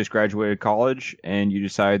you just graduated college and you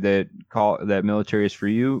decide that that military is for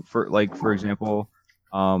you, for example,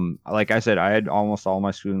 like I said, I had almost all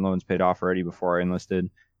my student loans paid off already before I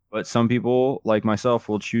enlisted. But some people, like myself,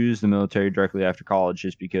 will choose the military directly after college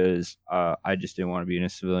just because I just didn't want to be in a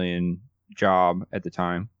civilian job at the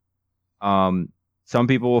time. Some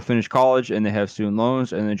people will finish college and they have student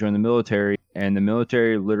loans and they join the military, and the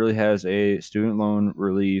military literally has a student loan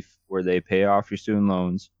relief where they pay off your student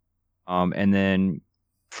loans, and then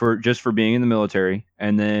for being in the military.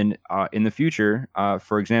 And then in the future,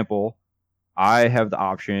 for example, I have the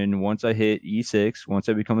option once I hit E6, once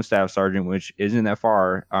I become a staff sergeant, which isn't that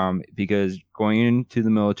far, because going into the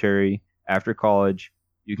military after college,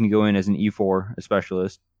 you can go in as an E4, a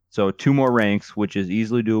specialist. So 2 more ranks, which is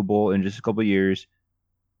easily doable in just a couple of years.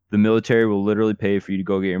 the military will literally pay for you to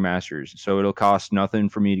go get your master's. So it'll cost nothing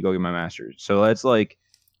for me to go get my master's. So that's like,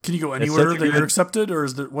 can you go anywhere that you're accepted, or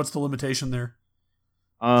what's the limitation there?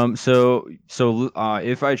 So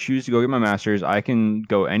if I choose to go get my master's, I can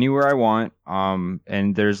go anywhere I want.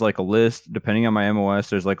 And there's like a list, depending on my MOS,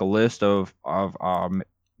 there's like a list of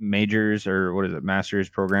majors, or what is it, master's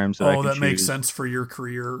programs that I can that choose. Makes sense for your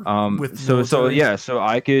career. So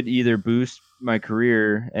I could either boost my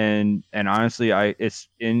career, and honestly, it's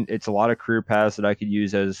a lot of career paths that I could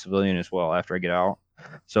use as a civilian as well after I get out.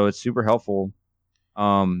 So it's super helpful.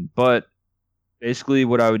 But basically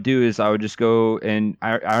what I would do is I would just go, and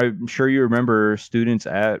I'm sure you remember students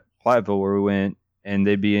at Platteville where we went, and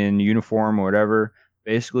they'd be in uniform or whatever.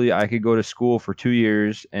 Basically, I could go to school for 2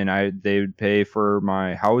 years, and they would pay for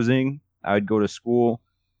my housing. I'd go to school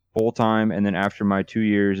full time, and then after my 2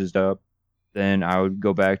 years is up, then I would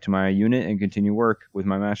go back to my unit and continue work with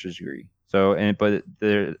my master's degree. So, but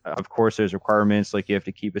there, of course, there's requirements, like you have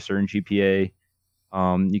to keep a certain GPA.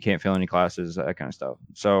 You can't fail any classes, that kind of stuff.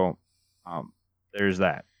 So, there's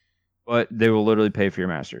that. But they will literally pay for your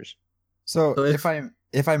master's. So if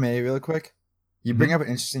I may, really quick, you bring up an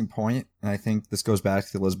interesting point, and I think this goes back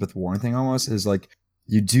to the Elizabeth Warren thing almost, is like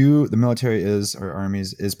the military or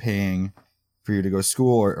armies is paying for you to go to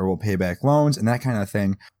school or will pay back loans and that kind of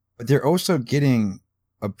thing. But they're also getting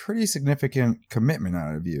a pretty significant commitment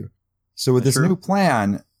out of you. So with this new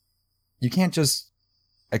plan, you can't just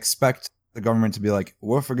expect the government to be like,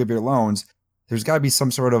 we'll forgive your loans. There's got to be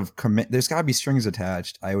some sort of there's got to be strings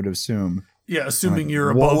attached, I would assume. Yeah, assuming you're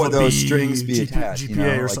above those strings be attached,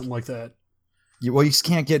 GPA or something like that. You just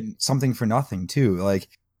can't get something for nothing too. Like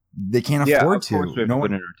they can't afford to. No one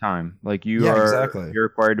put in their time. Like you're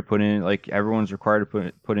required to put in. Like everyone's required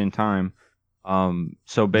to put in time.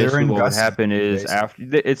 So basically, what would happen is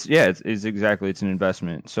it's an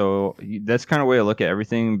investment. So that's kind of way I look at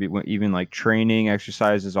everything. Even like training,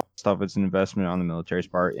 exercises, all stuff. It's an investment on the military's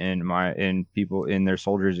part and people in their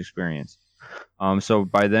soldiers' experience. So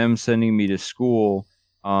by them sending me to school,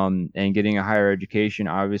 and getting a higher education,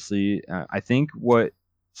 obviously,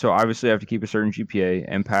 so obviously I have to keep a certain GPA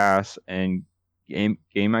and pass and gain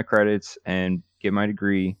my credits and get my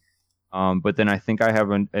degree. But then I think I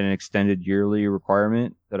have an extended yearly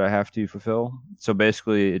requirement that I have to fulfill. So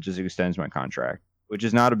basically, it just extends my contract, which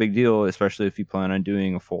is not a big deal, especially if you plan on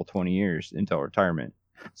doing a full 20 years until retirement.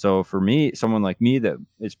 So for me, someone like me that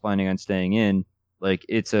is planning on staying in, like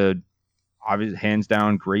it's a obvious hands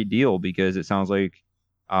down great deal, because it sounds like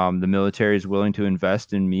the military is willing to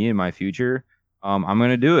invest in me and my future. I'm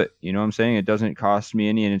going to do it. You know what I'm saying? It doesn't cost me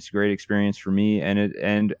any, and it's a great experience for me.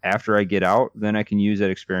 And after I get out, then I can use that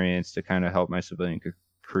experience to kind of help my civilian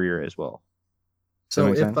career as well.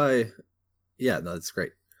 So that's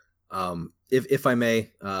great. If I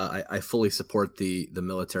may, I fully support the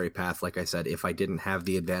military path. Like I said, if I didn't have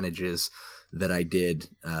the advantages that I did,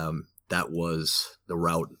 that was the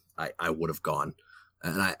route I would have gone.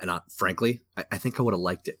 And frankly, I think I would have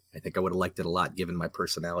liked it. I think I would have liked it a lot, given my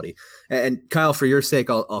personality. And Kyle, for your sake,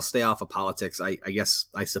 I'll stay off of politics. I guess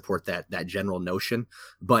I support that general notion,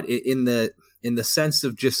 but in the sense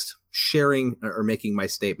of just sharing or making my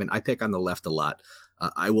statement, I pick on the left a lot.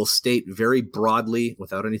 I will state very broadly,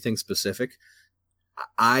 without anything specific,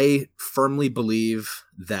 I firmly believe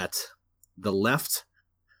that the left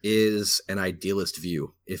is an idealist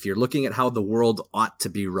view. If you're looking at how the world ought to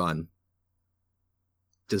be run,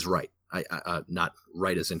 is right. Not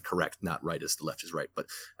right as incorrect, not right as the left is right. But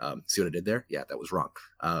see what I did there? Yeah, that was wrong.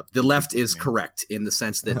 The left is correct in the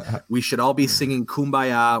sense that we should all be singing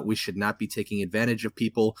Kumbaya. We should not be taking advantage of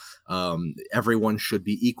people. Everyone should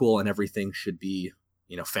be equal, and everything should be,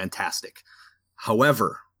 fantastic.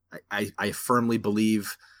 However, I firmly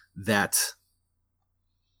believe that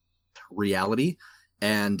reality,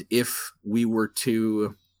 and if we were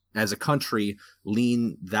to, as a country,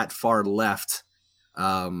 lean that far left,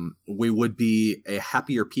 we would be a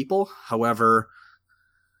happier people. However,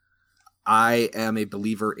 I am a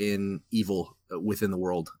believer in evil within the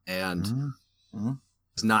world, and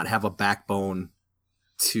does not have a backbone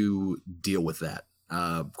to deal with that.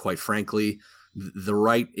 Quite frankly, the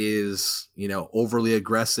right is, overly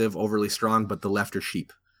aggressive, overly strong, but the left are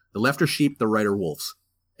sheep. The left are sheep, the right are wolves.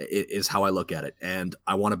 It is how I look at it, and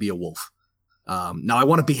I want to be a wolf. Now I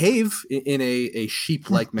want to behave in a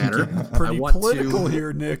sheep-like manner. Pretty political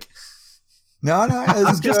here, Nick. No,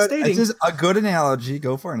 it's just stating. It's just a good analogy.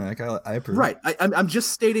 Go for it, Nick. I approve. Right. I'm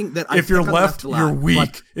just stating that if you're left, you're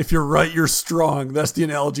weak. If you're right, you're strong. That's the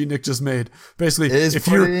analogy Nick just made. Basically,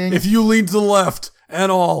 if you lean to the left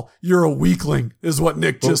and all, you're a weakling, is what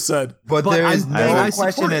Nick just said. But there is no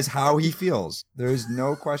question as how he feels. There is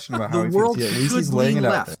no question about how he feels. At least he's laying it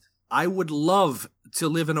out there. I would love to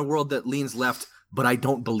live in a world that leans left, but I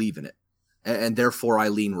don't believe in it. And therefore I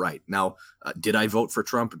lean right. Now, did I vote for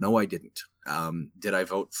Trump? No, I didn't. Did I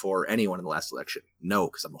vote for anyone in the last election? No,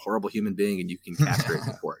 because I'm a horrible human being and you can castrate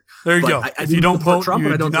me for it. There you go. If you don't vote, Trump,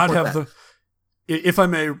 you do not have the... If I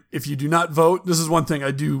may, if you do not vote, this is one thing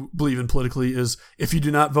I do believe in politically, is if you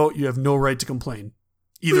do not vote, you have no right to complain.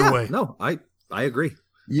 Either way. No, I agree.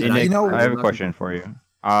 Yeah, Nick, I have a question for you.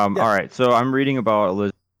 All right, so I'm reading about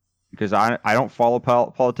Elizabeth because I don't follow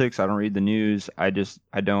politics. I don't read the news. I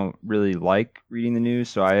don't really like reading the news,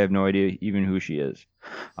 so I have no idea even who she is.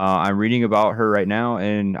 I'm reading about her right now,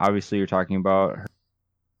 and obviously you're talking about her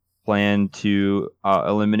plan to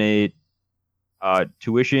eliminate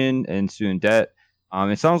tuition and student debt.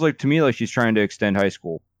 It sounds like to me like she's trying to extend high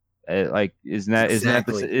school. Isn't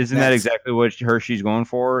that exactly what she's going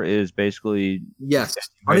for? Is basically yes,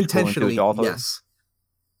 unintentionally yes.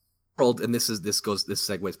 And this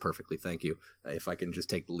segues perfectly. Thank you. If I can just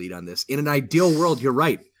take the lead on this. In an ideal world, you're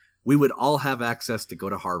right. We would all have access to go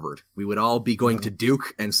to Harvard. We would all be going to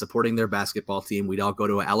Duke and supporting their basketball team. We'd all go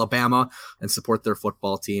to Alabama and support their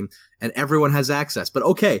football team. And everyone has access. But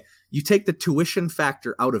okay, you take the tuition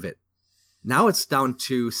factor out of it. Now it's down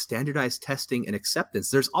to standardized testing and acceptance.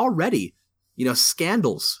 There's already,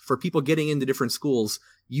 scandals for people getting into different schools.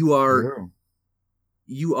 You are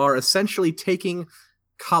essentially taking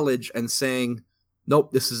college and saying,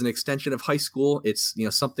 nope, this is an extension of high school. It's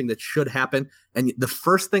something that should happen. And the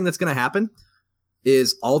first thing that's going to happen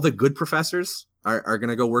is all the good professors are going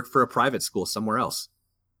to go work for a private school somewhere else.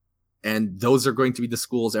 And those are going to be the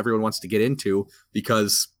schools everyone wants to get into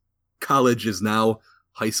because college is now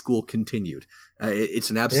high school continued. It's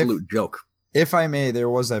an absolute joke. If I may, there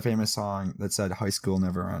was that famous song that said high school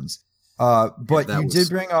never ends. But you did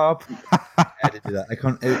bring up, I had to do that. I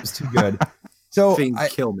couldn't, it was too good. So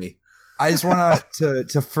kill me. I just want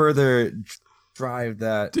to further drive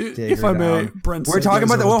that. Dude, if I may, Brent. We're talking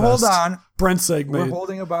about that. Well, hold on. Brent segue. We're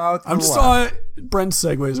holding about. I'm just Brent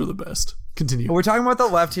segues are the best. Continue. But we're talking about the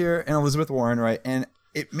left here and Elizabeth Warren, right? And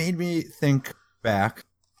it made me think back,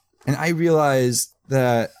 and I realized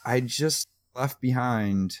that I just left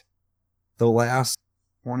behind the last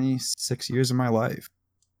 26 years of my life,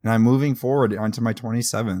 and I'm moving forward onto my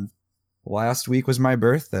 27th. Last week was my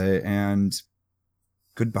birthday, and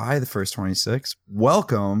goodbye the first 26.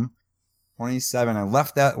 Welcome 27. I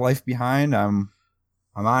left that life behind. I'm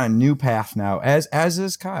on a new path now, as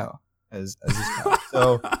is Kyle. As is Kyle.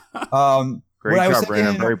 So great job,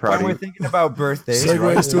 Brandon. I'm very proud of you. We're thinking about birthdays.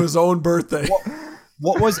 Segues to his own birthday.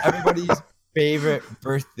 What was everybody's favorite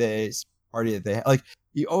birthdays party that they had? Like,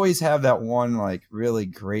 you always have that one like really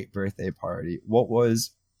great birthday party. What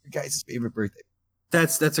was your guys' favorite birthday?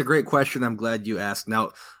 That's a great question. I'm glad you asked.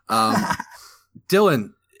 Now,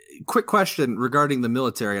 Dylan, quick question regarding the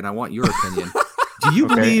military, and I want your opinion. Do you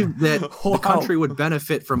believe that the country would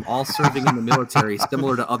benefit from all serving in the military,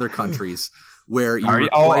 similar to other countries where you're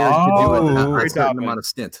required to do a certain amount of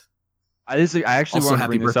stint? I actually wanted to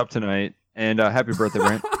bring this up tonight, and happy birthday,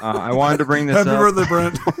 Brent. I wanted to bring this up. Happy birthday,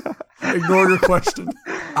 Brent. Ignore your question.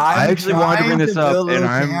 I actually wanted to bring this up, and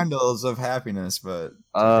I'm candles of happiness, but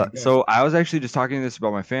so I was actually just talking this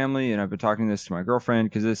about my family, and I've been talking this to my girlfriend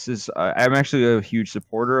because this is I'm actually a huge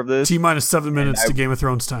supporter of this. T-minus 7 minutes to Game of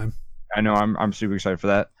Thrones time. I know I'm super excited for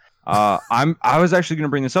that. I was actually going to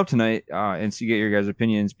bring this up tonight and get your guys'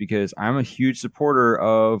 opinions because I'm a huge supporter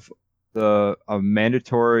of the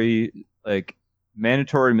mandatory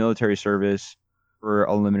military service for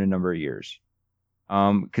a limited number of years.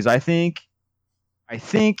 Because I think,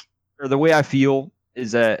 or the way I feel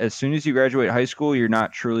is that as soon as you graduate high school, you're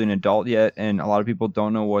not truly an adult yet, and a lot of people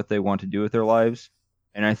don't know what they want to do with their lives.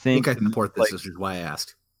 And I think I support this. This is why I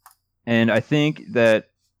asked. And I think that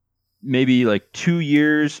maybe like 2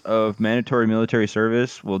 years of mandatory military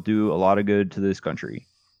service will do a lot of good to this country.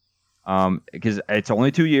 Because it's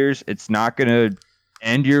only 2 years. It's not gonna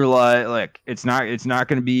end your life. Like it's not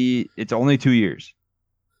gonna be. It's only 2 years.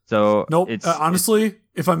 So nope. Honestly,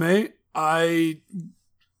 if I may,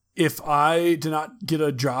 if I did not get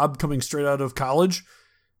a job coming straight out of college,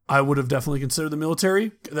 I would have definitely considered the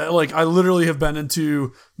military. I literally have been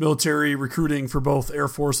into military recruiting for both Air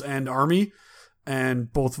Force and Army,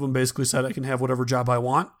 and both of them basically said I can have whatever job I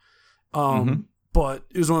want. But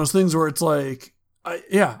it was one of those things where it's like,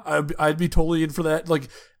 I'd be totally in for that. Like,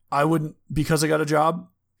 I wouldn't, because I got a job,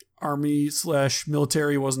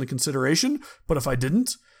 Army/military wasn't a consideration. But if I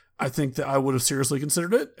didn't, I think that I would have seriously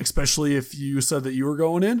considered it, especially if you said that you were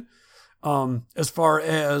going in. As far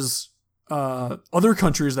as other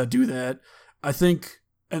countries that do that, I think,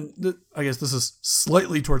 and I guess this is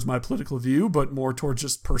slightly towards my political view, but more towards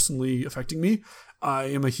just personally affecting me. I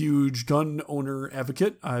am a huge gun owner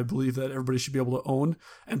advocate. I believe that everybody should be able to own,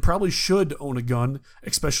 and probably should own, a gun,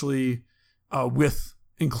 especially with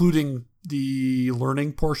including the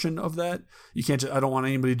learning portion of that. You can't. I don't want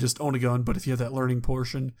anybody to just own a gun, but if you have that learning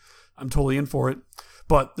portion, I'm totally in for it.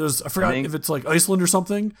 But I forgot if it's like Iceland or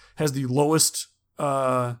something, has the lowest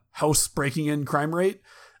house breaking in crime rate.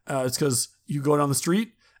 It's because you go down the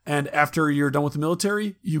street, and after you're done with the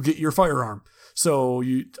military, you get your firearm. So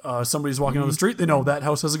somebody's walking down the street, they know that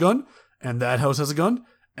house has a gun, and that house has a gun,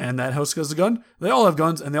 and that house has a gun. They all have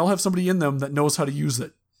guns, and they all have somebody in them that knows how to use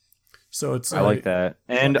it. So it's I like that.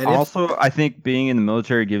 And also, I think being in the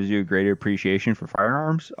military gives you a greater appreciation for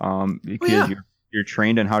firearms, because you're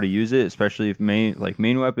trained on how to use it, especially if main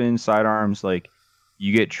weapons, sidearms, like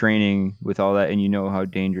you get training with all that, and you know how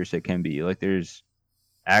dangerous it can be. Like there's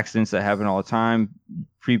accidents that happen all the time.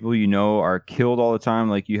 People are killed all the time.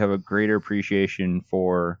 Like you have a greater appreciation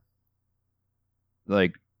for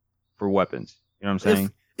weapons. You know what I'm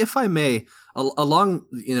saying? If I may, along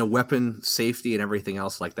weapon safety and everything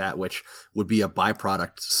else like that, which would be a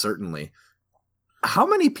byproduct certainly. How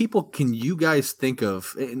many people can you guys think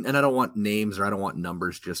of? And I don't want names or I don't want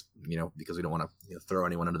numbers, just because we don't want to throw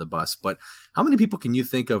anyone under the bus. But how many people can you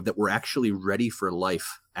think of that were actually ready for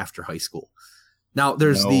life after high school? Now,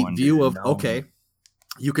 there's the view of, okay,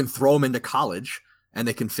 you can throw them into college and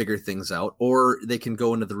they can figure things out, or they can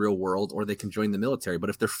go into the real world, or they can join the military. But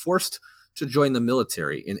if they're forced to join the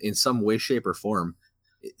military in some way, shape, or form,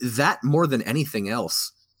 that more than anything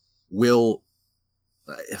else will,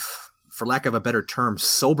 for lack of a better term,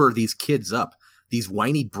 sober these kids up, these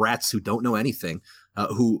whiny brats who don't know anything,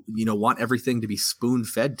 who want everything to be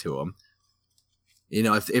spoon-fed to them.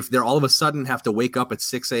 If they're all of a sudden have to wake up at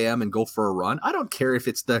 6 a.m. and go for a run, I don't care if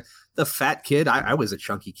it's the fat kid. I was a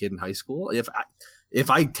chunky kid in high school. If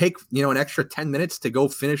I take an extra 10 minutes to go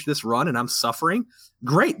finish this run and I'm suffering,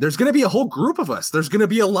 great. There's going to be a whole group of us. There's going to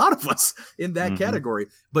be a lot of us in that category.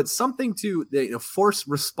 But something to force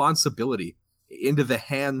responsibility into the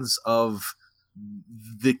hands of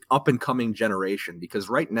the up and coming generation, because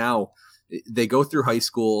right now they go through high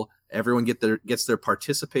school, everyone gets their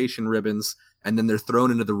participation ribbons, and then they're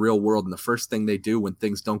thrown into the real world. And the first thing they do when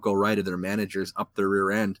things don't go right are their managers up their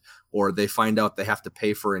rear end, or they find out they have to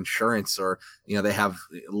pay for insurance, or, they have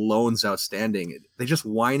loans outstanding. They just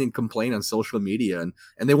whine and complain on social media, and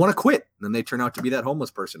they want to quit. And then they turn out to be that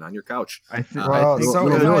homeless person on your couch. If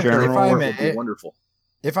I may, wonderful.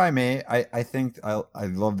 If I may, I think I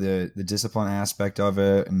love the discipline aspect of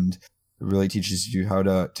it, and it really teaches you how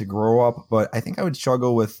to grow up. But I think I would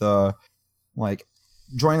struggle with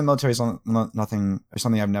joining the military is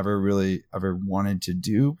something I've never really ever wanted to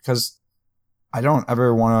do, because I don't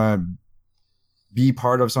ever want to be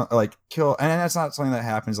part of something like kill. And that's not something that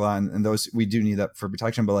happens a lot. And those, we do need that for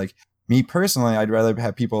protection. But like me personally, I'd rather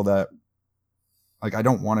have people that I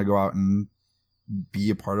don't want to go out and be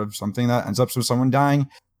a part of something that ends up with someone dying,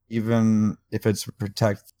 even if it's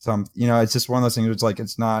protect some. It's just one of those things. It's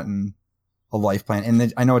it's not in a life plan.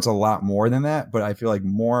 And I know it's a lot more than that, but I feel like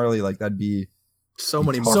morally, that'd be so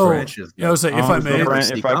many more branches. Yeah, I would say, if I may,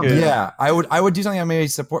 I would do something I may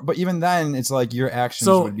support, but even then, it's your actions.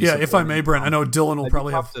 So would be if I may, Brent, I know Dylan will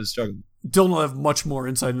probably have to struggle. Dylan will have much more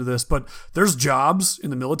insight into this, but there's jobs in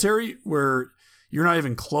the military where you're not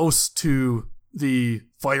even close to the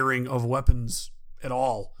firing of weapons at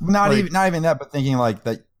all. Not even that, but thinking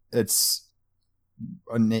that it's,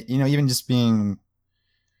 even just being.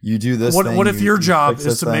 You do this. What if your job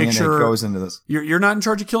is to make sure goes into this? You're not in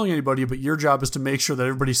charge of killing anybody, but your job is to make sure that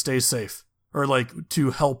everybody stays safe, or to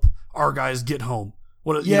help our guys get home.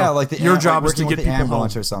 Your job is to get the people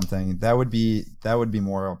ambulance home or something. That would be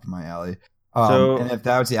more up my alley. And if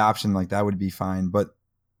that was the option, that would be fine. But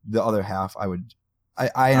the other half, I would.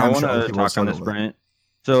 I want to talk on this, Brent.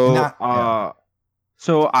 So,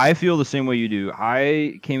 so I feel the same way you do.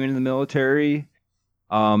 I came into the military.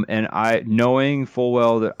 And I, knowing full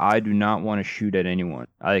well that I do not want to shoot at anyone.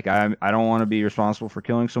 I don't want to be responsible for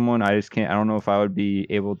killing someone. I just can't. I don't know if I would be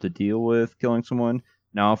able to deal with killing someone.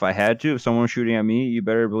 Now, if I had to, if someone was shooting at me, you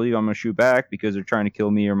better believe I'm gonna shoot back, because they're trying to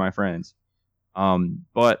kill me or my friends.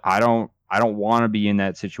 But I don't want to be in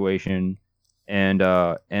that situation. And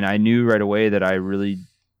I knew right away that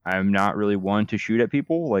I'm not really one to shoot at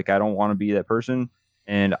people. I don't want to be that person.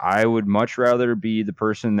 And I would much rather be the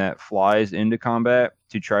person that flies into combat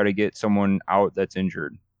to try to get someone out that's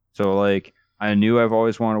injured. So I knew I've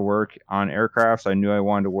always wanted to work on aircrafts. I knew I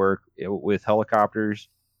wanted to work with helicopters.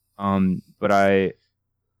 But I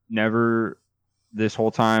never this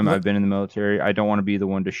whole time I've been in the military, I don't want to be the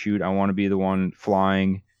one to shoot. I want to be the one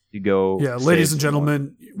flying to go. Yeah, ladies and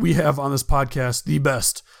gentlemen, we have on this podcast the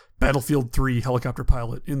best Battlefield 3 helicopter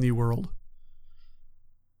pilot in the world.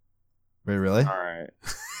 Wait, really? All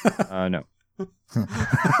right. No.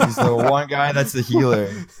 He's the one guy that's the healer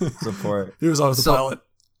support. He was always the pilot.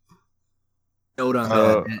 Note on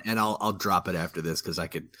that, and I'll drop it after this because I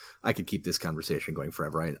could keep this conversation going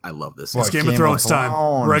forever. I love this. It's Game of Thrones time.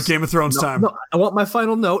 We're at Game of Thrones time. No, I want my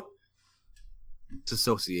final note.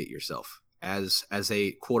 Disassociate yourself as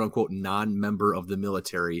a quote unquote non-member of the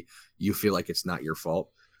military. You feel like it's not your fault,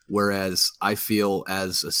 whereas I feel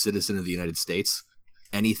as a citizen of the United States,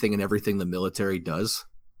 anything and everything the military does,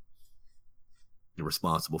 you're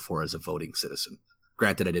responsible for as a voting citizen.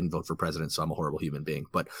 Granted, I didn't vote for president, so I'm a horrible human being.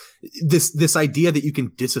 But this idea that you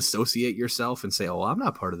can disassociate yourself and say, "Oh, I'm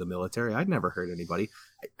not part of the military. I'd never hurt anybody."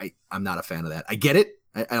 I'm not a fan of that. I get it.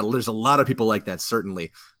 There's a lot of people like that,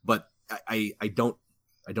 certainly, but I don't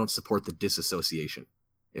support the disassociation.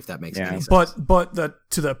 If that makes any sense. But that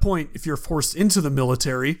to that point, if you're forced into the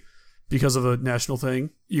military because of a national thing,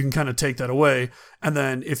 you can kind of take that away. And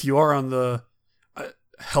then if you are on the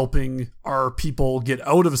helping our people get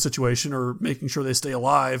out of a situation or making sure they stay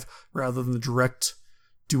alive rather than the direct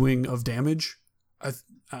doing of damage.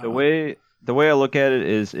 The way I look at it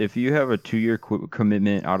is if you have a 2-year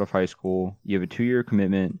commitment out of high school, you have a 2-year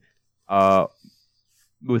commitment.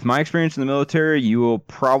 With my experience in the military, you will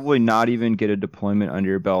probably not even get a deployment under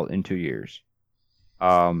your belt in 2 years.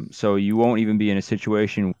 So you won't even be in a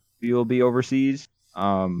situation where you'll be overseas.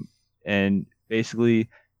 And basically,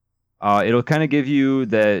 it'll kind of give you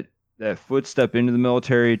that footstep into the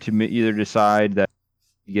military to either decide that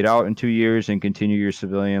you get out in 2 years and continue your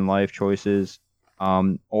civilian life choices,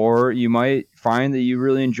 or you might find that you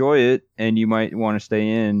really enjoy it and you might want to stay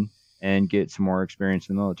in and get some more experience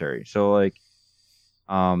in the military. So like,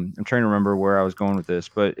 I'm trying to remember where I was going with this,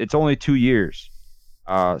 but it's only 2 years.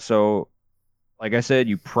 So like I said,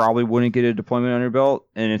 you probably wouldn't get a deployment on your belt,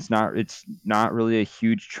 and it's not really a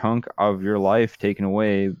huge chunk of your life taken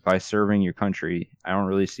away by serving your country. I don't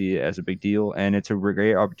really see it as a big deal, and it's a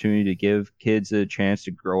great opportunity to give kids a chance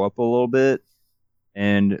to grow up a little bit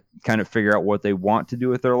and kind of figure out what they want to do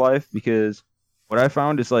with their life. Because what I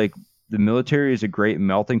found is like the military is a great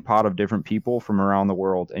melting pot of different people from around the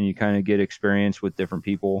world, and you kind of get experience with different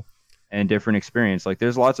people and different experience. Like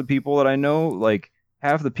there's lots of people that I know, like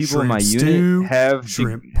half the people in my unit have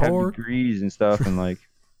degrees and stuff, and like,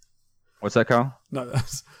 what's that, Kyle? No,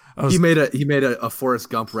 he made a Forrest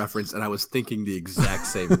Gump reference, and I was thinking the exact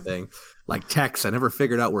same thing. Like Tex, I never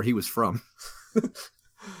figured out where he was from.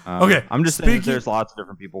 Okay, I'm just saying there's lots of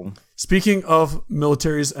different people. Speaking of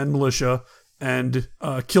militaries and militia and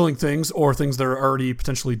killing things or things that are already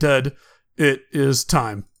potentially dead, it is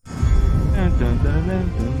time. Dun, dun, dun, dun,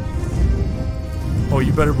 dun. Oh,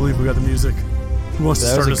 you better believe we got the music. Who wants to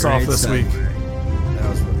start us off this week? That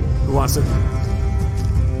was really good. Who wants it?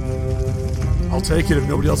 I'll take it if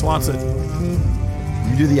nobody else wants it.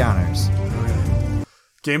 You do the honors. Okay.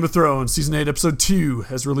 Game of Thrones Season 8 Episode 2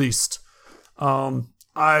 has released.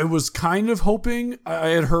 I was kind of hoping, I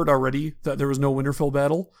had heard already that there was no Winterfell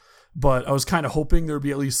battle, but I was kind of hoping there would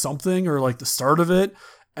be at least something, or like the start of it,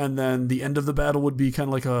 and then the end of the battle would be kind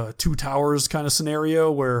of like a Two Towers kind of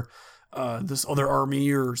scenario where this other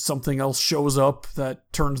army or something else shows up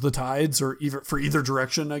that turns the tides, or even for either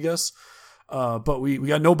direction, I guess. But we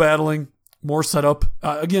got no battling, more setup.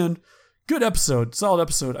 Again, good episode, solid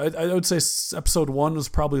episode. I would say episode 1 was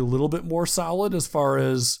probably a little bit more solid as far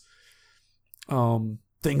as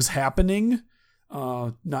things happening.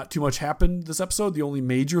 Not too much happened this episode. The only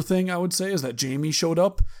major thing I would say is that Jaime showed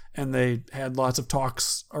up and they had lots of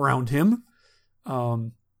talks around him.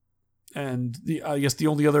 And I guess the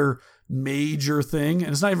only other major thing,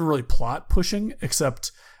 and it's not even really plot pushing,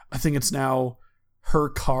 except I think it's now her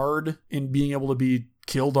card in being able to be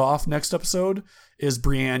killed off next episode is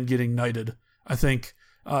Brienne getting knighted. I think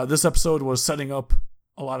this episode was setting up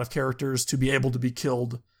a lot of characters to be able to be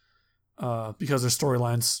killed because their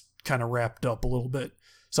storylines kind of wrapped up a little bit.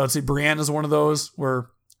 So I'd say Brienne is one of those where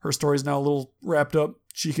her story's now a little wrapped up.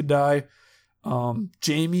 She could die.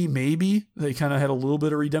 Jaime, maybe they kind of had a little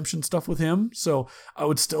bit of redemption stuff with him, so I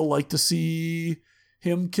would still like to see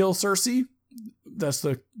him kill Cersei. That's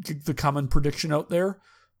the common prediction out there,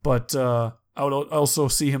 but I would also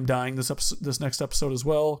see him dying this next episode as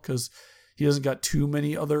well, because he hasn't got too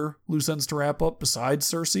many other loose ends to wrap up besides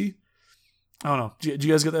Cersei. I don't know. Did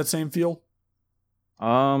you guys get that same feel?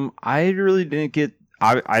 I really didn't get.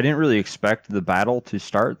 I didn't really expect the battle to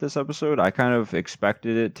start this episode. I kind of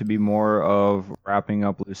expected it to be more of wrapping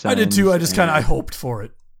up loose ends. I did too. I just I hoped for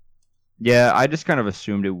it. Yeah, I just kind of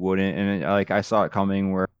assumed it wouldn't, and I saw it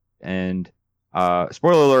coming. Spoiler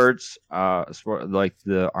alerts, like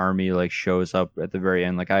the army like shows up at the very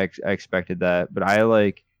end. Like I expected that, but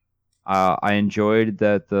I enjoyed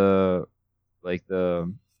that the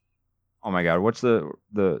oh my god, what's the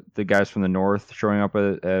guys from the north showing up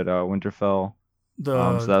at Winterfell?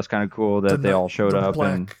 So that was kind of cool that they all showed up.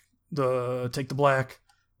 And take the black.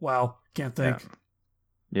 Wow, can't think.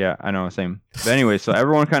 Yeah, I know, same. But anyway, so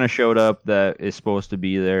everyone kind of showed up that is supposed to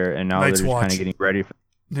be there, and now they're just kind of getting ready for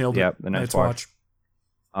Nailed it. The Night's Watch.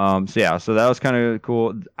 So that was kind of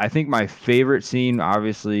cool. I think my favorite scene,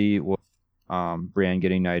 obviously, was Brienne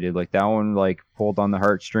getting knighted. Like that one, like pulled on the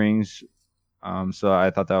heartstrings. So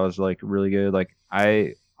I thought that was like really good. Like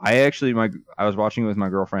I was watching it with my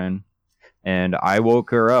girlfriend, and I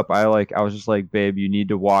woke her up. I was just like, babe, you need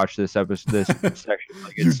to watch this episode, this section.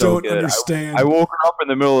 Like, it's you so don't good. understand. I woke her up in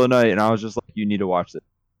the middle of the night, and I was just like, you need to watch this,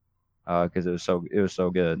 because it was so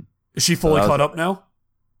good. Is she fully caught up now?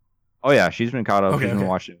 Oh yeah, she's been caught up. She's been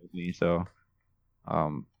watching it with me. So,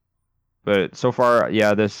 but so far,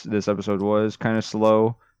 yeah, this episode was kind of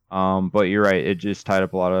slow. But you're right, it just tied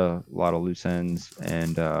up a lot of loose ends,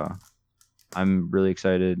 and I'm really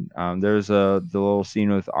excited. There's the little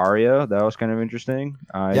scene with Arya that was kind of interesting.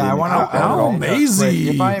 I want to. How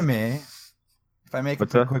amazing! If I make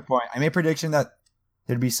a quick point, I made a prediction that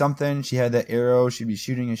there'd be something. She had that arrow. She'd be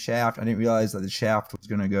shooting a shaft. I didn't realize that the shaft was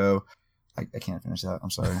gonna go. I can't finish that. I'm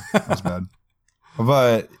sorry, that was bad.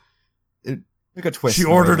 But it took a twist. She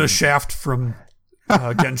ordered a shaft from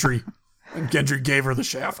Gendry, and Gendry gave her the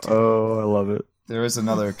shaft. Oh, I love it. There was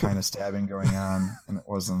another kind of stabbing going on, and it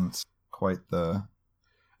wasn't quite the.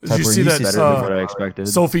 Did you see that? Better than what I expected.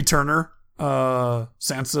 Sophie Turner,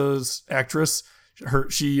 Sansa's actress,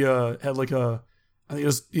 she had like I think it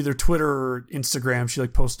was either Twitter or Instagram. She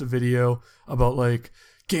like posted a video about like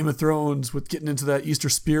Game of Thrones with getting into that Easter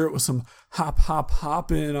spirit with some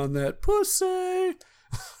hopping on that pussy.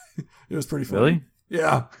 It was pretty funny. Really?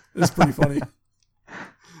 Yeah, it was pretty funny.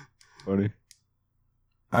 Funny.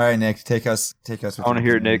 All right, Nick, take us. I want to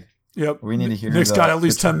hear it, Nick. Yep. We need to hear. Nick's got at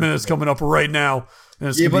least 10 minutes coming up right now. And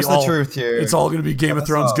it's Give us the truth here. It's all going to be Game of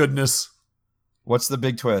Thrones goodness. What's the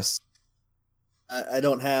big twist? I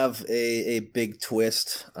don't have a big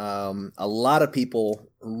twist. A lot of people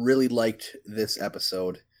really liked this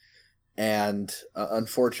episode, and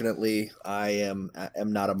unfortunately, I am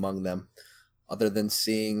not among them. Other than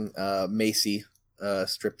seeing Macy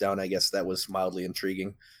stripped down, I guess that was mildly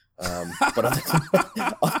intriguing.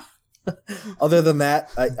 But other than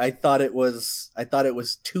that, I thought it was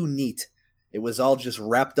too neat. It was all just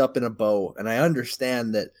wrapped up in a bow, and I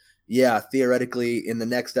understand that. Yeah, theoretically, in the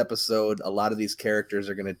next episode, a lot of these characters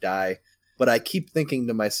are going to die. But I keep thinking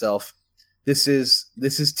to myself, this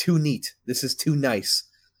is too neat. This is too nice.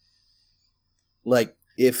 Like,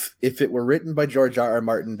 if it were written by George R.R.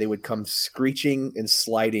 Martin, they would come screeching and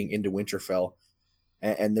sliding into Winterfell.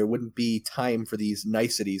 And there wouldn't be time for these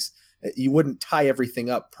niceties. You wouldn't tie everything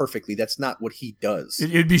up perfectly. That's not what he does.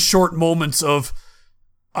 It'd be short moments of,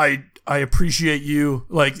 I appreciate you,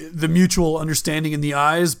 like the mutual understanding in the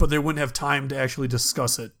eyes, but they wouldn't have time to actually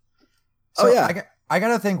discuss it. So I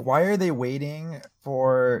gotta think. Why are they waiting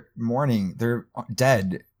for morning? They're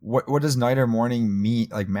dead. What does night or morning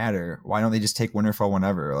matter? Why don't they just take Winterfell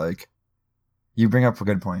whenever? Like, you bring up a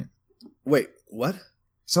good point. Wait, what?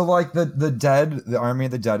 So like the dead, the army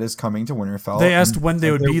of the dead is coming to Winterfell. They asked when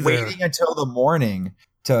they would be there. Waiting until the morning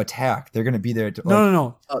to attack. They're going to be there.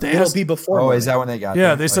 No. It'll be before. Oh, morning. Is that when they got there?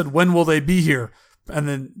 Yeah, they said, when will they be here? And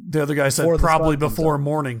then the other guy said, probably before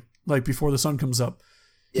morning, like bbefore the sun comes up.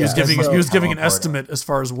 He was giving an estimate as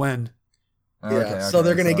far as when. Okay, so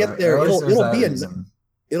they're going to get there.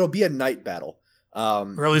 It'll be a night battle.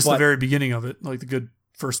 Or at least the very beginning of it, like the good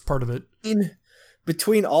first part of it.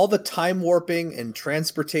 Between all the time warping and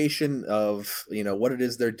transportation of, what it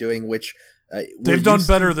is they're doing, which they've done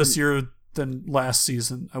better this year than last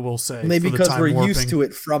season, I will say. Maybe because we're used to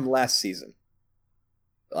it from last season.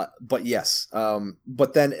 But yes.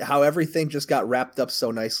 But then how everything just got wrapped up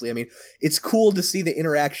so nicely. I mean, it's cool to see the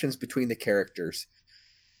interactions between the characters.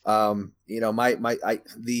 The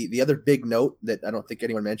other big note that I don't think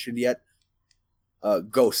anyone mentioned yet,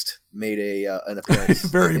 Ghost made an appearance.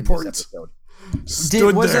 Very important. This episode.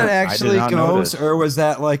 Was that actually Ghost, or was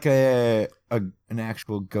that like an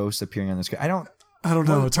actual ghost appearing on the screen? I don't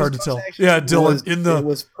know. It's hard to tell. Yeah, Dylan. It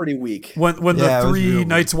was pretty weak. When the three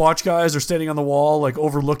Night's Watch guys are standing on the wall, like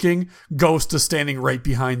overlooking, Ghost is standing right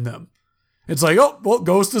behind them. It's like, oh, well,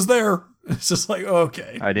 Ghost is there. It's just like,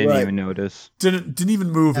 okay. I didn't even notice. Didn't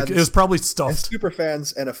even move. It was probably stuffed. Super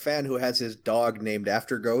fans and a fan who has his dog named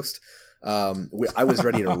after Ghost. I was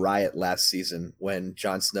ready to riot last season when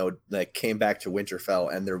Jon Snow came back to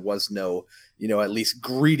Winterfell and there was no, at least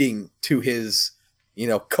greeting to his,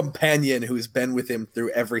 companion who's been with him through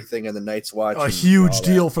everything in the Night's Watch. A huge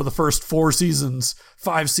deal for the first 5 seasons,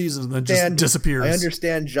 and then just disappears. I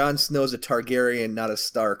understand Jon Snow's a Targaryen, not a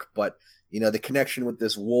Stark, but the connection with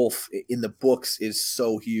this wolf in the books is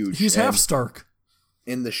so huge. He's half Stark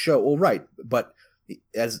in the show. Well, right, but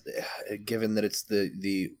as given that it's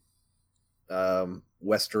the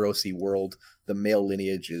Westerosi world, the male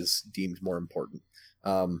lineage is deemed more important.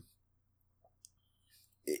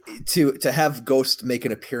 To have Ghost make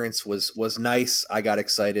an appearance was nice. I got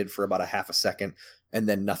excited for about a half a second, and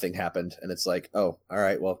then nothing happened. And it's like, oh, all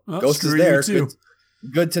right, well, Ghost is there.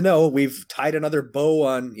 Good to know. We've tied another bow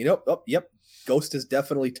on. Yep. Ghost is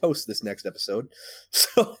definitely toast this next episode.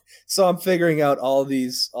 So I'm figuring out all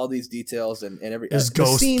these details and every. Is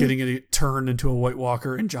Ghost getting it turned into a White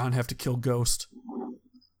Walker, and Jon have to kill Ghost?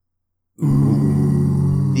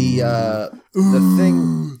 The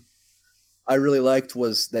thing I really liked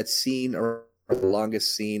was that scene, or the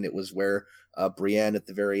longest scene. It was where Brienne at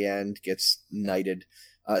the very end gets knighted.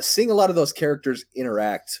 Seeing a lot of those characters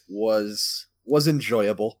interact was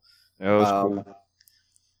enjoyable. That was cool.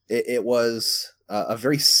 It was a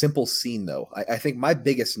very simple scene, though. I think my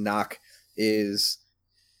biggest knock is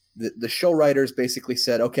the show writers basically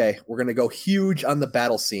said, okay, we're going to go huge on the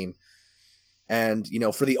battle scene. And,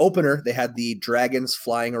 for the opener, they had the dragons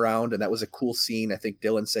flying around, and that was a cool scene. I think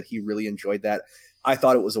Dylan said he really enjoyed that. I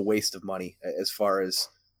thought it was a waste of money as far as,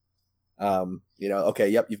 okay,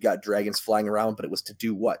 yep, you've got dragons flying around, but it was to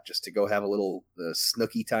do what? Just to go have a little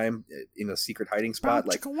snooky time in a secret hiding spot?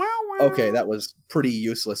 Like, okay, that was pretty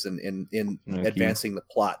useless in advancing the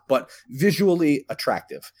plot, but visually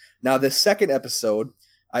attractive. Now, the second episode,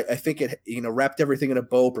 I think it wrapped everything in a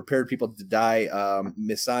bow, prepared people to die.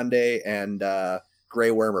 Missandei and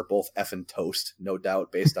Grey Worm are both effing toast, no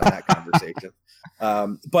doubt, based on that conversation.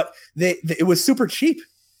 But it was super cheap.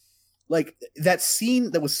 Like that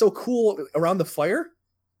scene that was so cool around the fire,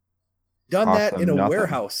 done that in a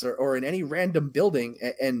warehouse or in any random building,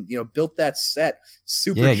 and built that set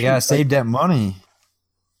super. Yeah, you gotta save that money.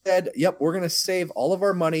 Said, yep, we're going to save all of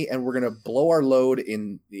our money and we're going to blow our load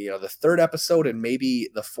in the third episode and maybe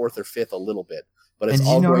the fourth or fifth a little bit, but it's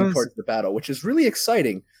all going towards the battle, which is really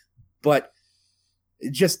exciting. But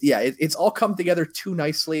it's all come together too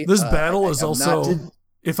nicely. This battle is also,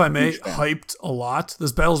 if I may, hyped a lot.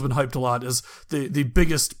 This battle's been hyped a lot as the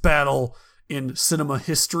biggest battle in cinema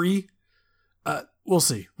history. We'll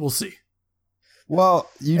see. Well,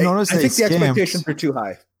 notice I think the expectations are too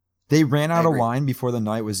high. They ran out of wine before the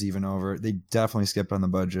night was even over. They definitely skipped on the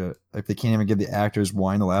budget. Like they can't even give the actors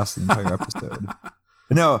wine to last the entire episode. But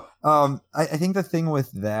no, I think the thing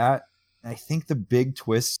with that, I think the big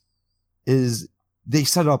twist is they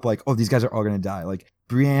set up like, oh, these guys are all going to die. Like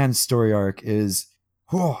Brienne's story arc is,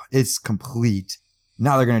 it's complete.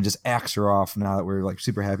 Now they're going to just axe her off now that we're like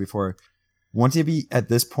super happy for her. Won't it be at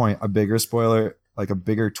this point a bigger spoiler, like a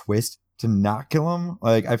bigger twist to not kill him?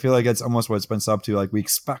 Like I feel like it's almost what it's been set up to. Like we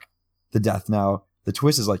expect the death now. The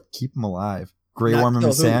twist is like keep him alive. Grey Worm and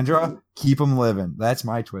Missandra, keep him living. That's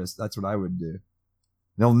my twist. That's what I would do.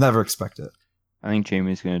 They'll never expect it. I think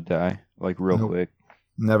Jaime's gonna die like real quick.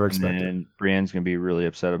 Never expect it. And Brienne's gonna be really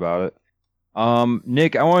upset about it.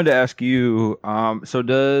 Nick, I wanted to ask you. So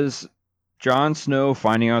does Jon Snow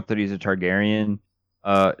finding out that he's a Targaryen?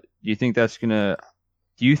 Do you think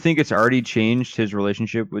it's already changed his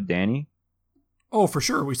relationship with Dany? Oh, for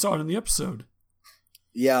sure. We saw it in the episode.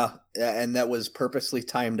 Yeah, and that was purposely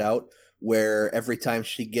timed out where every time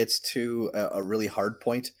she gets to a really hard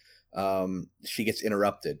point, she gets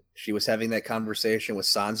interrupted. She was having that conversation with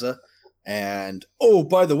Sansa, and, oh,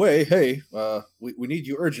 by the way, hey, we need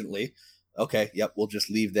you urgently. Okay, yep, we'll just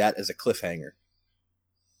leave that as a cliffhanger.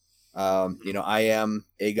 I am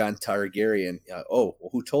Aegon Targaryen. Well,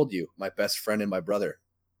 who told you? My best friend and my brother.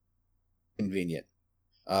 Convenient.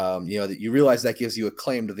 That you realize that gives you a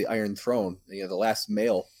claim to the Iron Throne. The last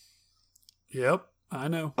male. Yep, I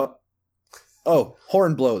know. Oh,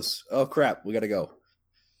 horn blows. Oh crap, we gotta go.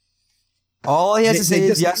 All he has to say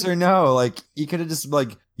is yes or no. Like he could have just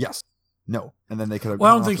like yes, no, and then they could have.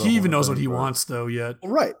 Well, I don't think he even knows what he wants though yet.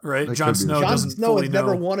 Right. Jon Snow doesn't fully know.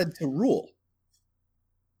 Never wanted to rule.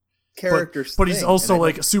 Characters, but he's also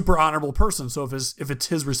like a super honorable person. So if it's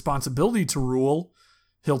his responsibility to rule,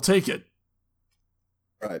 he'll take it.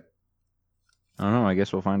 Right. I don't know. I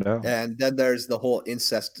guess we'll find out. And then there's the whole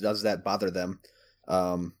incest. Does that bother them?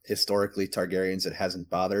 Historically, Targaryens, it hasn't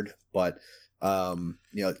bothered. But,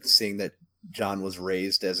 seeing that Jon was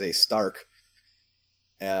raised as a Stark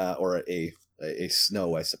or a a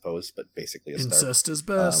Snow, I suppose, but basically a Stark. Incest is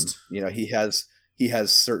best. He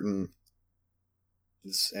has certain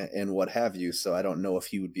and what have you. So I don't know if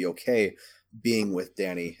he would be okay being with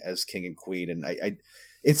Dany as king and queen. And I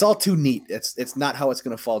it's all too neat. It's not how it's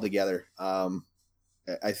going to fall together.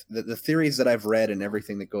 The theories that I've read and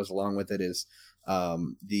everything that goes along with it is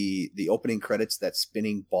the opening credits, that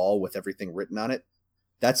spinning ball with everything written on it.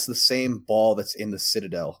 That's the same ball that's in the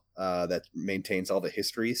Citadel that maintains all the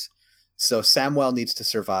histories. So Samwell needs to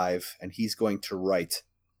survive, and he's going to write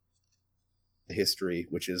the history,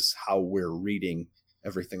 which is how we're reading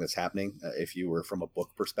everything that's happening. If you were from a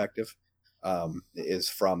book perspective, is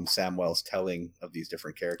from Samwell's telling of these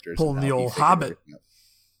different characters. Pulling the old Hobbit.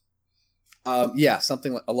 Yeah,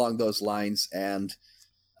 something along those lines. And,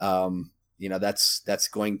 that's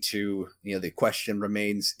going to, the question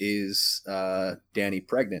remains, is Dany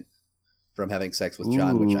pregnant from having sex with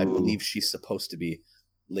Jon, which I believe she's supposed to be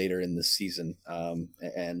later in the season.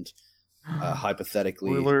 And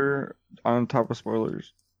hypothetically. Spoiler on top of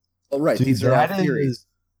spoilers. Oh, right. Dude, these are all theories.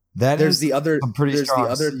 There's the other. I'm pretty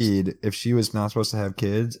strong seed if she was not supposed to have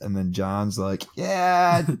kids, and then Jon's like,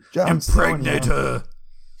 "Yeah, impregnate her.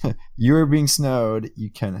 You are being snowed. You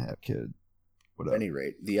can have kids." At any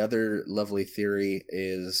rate, the other lovely theory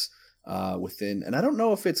is within, and I don't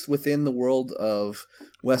know if it's within the world of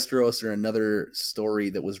Westeros or another story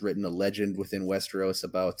that was written, a legend within Westeros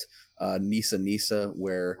about Nissa,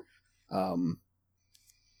 where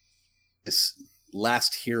this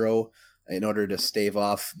last hero, in order to stave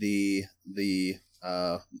off the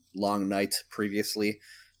long night previously,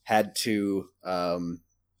 had to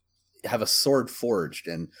have a sword forged.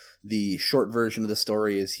 And the short version of the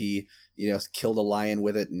story is he killed a lion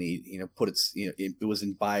with it, and he put it was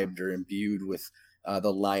imbibed or imbued with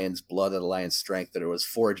the lion's blood or the lion's strength, that it was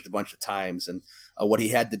forged a bunch of times. And what he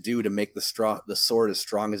had to do to make the sword as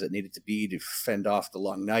strong as it needed to be to fend off the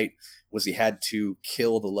long night was he had to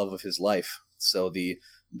kill the love of his life. So the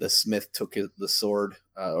smith took the sword,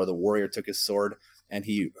 or the warrior took his sword, and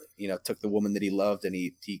he took the woman that he loved, and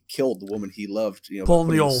he killed the woman he loved,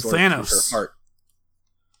 pulling the old Thanos her heart,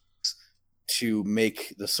 to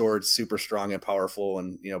make the sword super strong and powerful,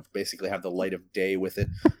 and basically have the light of day with it.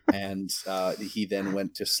 And he then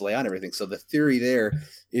went to slay on everything. So the theory there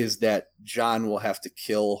is that Jon will have to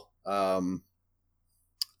kill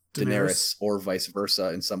Daenerys, or vice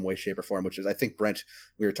versa, in some way, shape, or form. Which is, I think, Brent,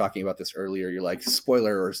 we were talking about this earlier. You're like,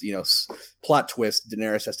 spoiler, or plot twist,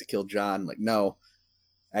 Daenerys has to kill Jon. Like, no,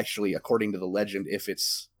 actually, according to the legend, if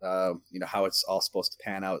it's how it's all supposed to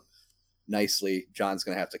pan out nicely, Jon's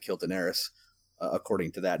going to have to kill Daenerys,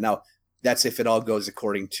 according to that. Now, that's if it all goes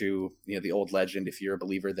according to the old legend. If you're a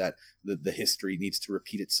believer that the history needs to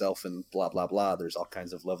repeat itself and blah blah blah, there's all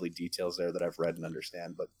kinds of lovely details there that I've read and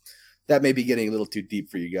understand. But that may be getting a little too deep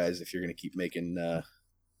for you guys if you're going to keep making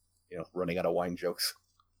running out of wine jokes.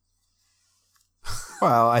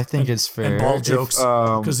 Well, I think it's fair. And ball jokes,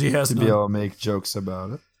 because he has to be able to make jokes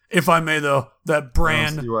about it. If I may, though, that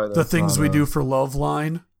Bran, the things we do for love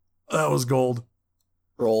line, that was gold.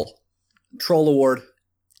 Troll award.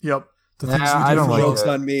 Yep. The things we do I don't for like jokes it.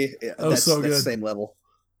 on me. That was so good. That's same level.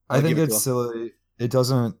 I think it's silly. It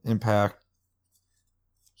doesn't impact.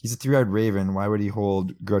 He's a three-eyed raven. Why would he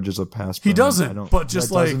hold grudges of past? He doesn't. But just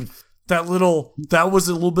that was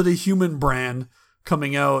a little bit of human Bran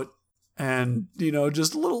coming out, and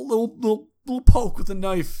just a little poke with a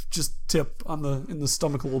knife, just tip in the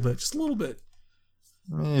stomach a little bit, just a little bit.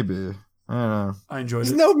 Maybe. I don't know. I enjoyed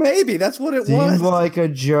it. No, maybe that's what it Seemed was. like a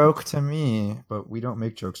joke to me, but we don't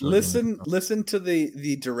make jokes. Listen to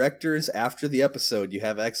the directors after the episode. You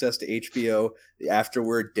have access to HBO.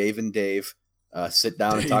 Afterward, Dave and Dave sit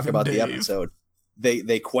down and talk about the episode.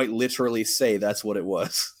 They quite literally say that's what it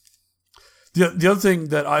was. The other thing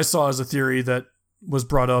that I saw as a theory that was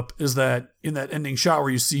brought up is that in that ending shot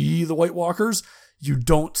where you see the White Walkers, you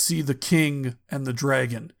don't see the king and the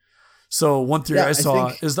dragon. So one theory I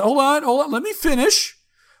saw is that, hold on, let me finish.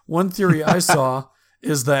 One theory I saw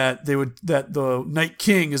is that the Night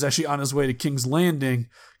King is actually on his way to King's Landing,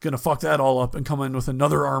 gonna fuck that all up and come in with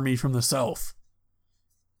another army from the south.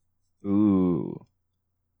 Ooh.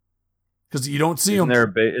 Because you don't see isn't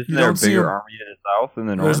him. Isn't there a bigger army in the south than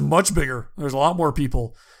the north? There's much bigger. There's a lot more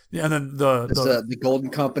people. Yeah, and then the Golden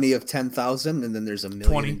Company of 10,000, and then there's 1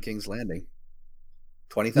 million in King's Landing.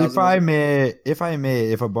 20,000. If I may,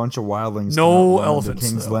 if a bunch of wildlings, no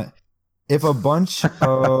elephants. If a bunch of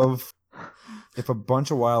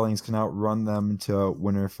wildlings can outrun them to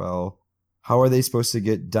Winterfell, how are they supposed to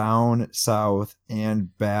get down south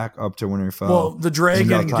and back up to Winterfell? Well, the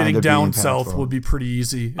dragon getting down south would be pretty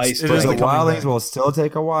easy. The wildlings will still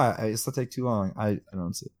take a while. It'll still take too long. I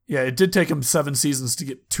don't see it. Yeah, it did take him 7 seasons to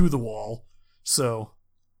get to the wall. So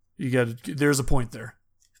there's a point there.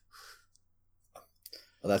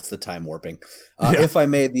 Well, that's the time warping. If I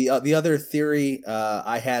may, the other theory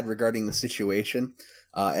I had regarding the situation,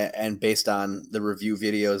 and based on the review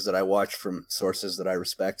videos that I watched from sources that I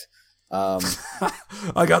respect,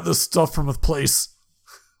 I got this stuff from a place.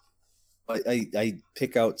 I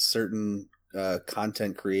pick out certain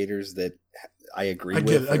content creators that I agree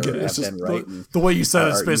with. I get it. It's just right the way you said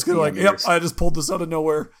it's basically like, yep, I just pulled this out of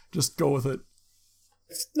nowhere. Just go with it.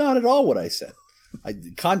 It's not at all what I said.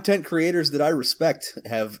 Content creators that I respect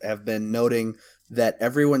have been noting that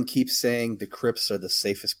everyone keeps saying the crypts are the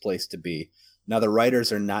safest place to be. Now, the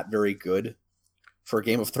writers are not very good for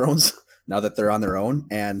Game of Thrones now that they're on their own,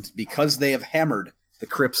 and because they have hammered the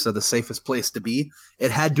crypts are the safest place to be,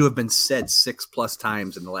 it had to have been said 6+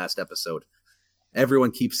 times in the last episode.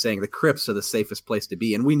 Everyone keeps saying the crypts are the safest place to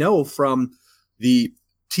be, and we know from the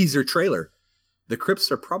teaser trailer the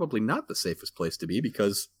crypts are probably not the safest place to be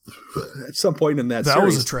because at some point in that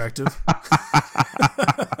series, was attractive.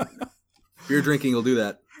 Beer drinking will do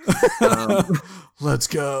that. Let's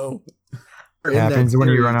go. It happens when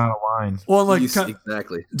you run out of wine. Well,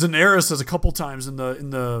 exactly. Daenerys has a couple times in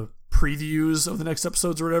the previews of the next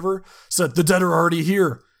episodes or whatever said the dead are already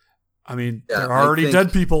here. I mean, there are already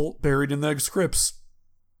dead people buried in the crypts.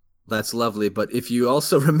 That's lovely, but if you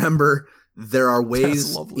also remember, there are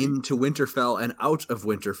ways into Winterfell and out of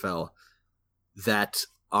Winterfell that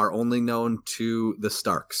are only known to the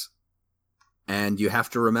Starks. And you have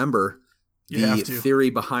to remember the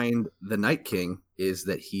theory behind the Night King is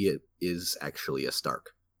that he is actually a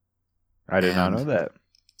Stark. I did not know that.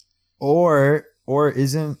 Or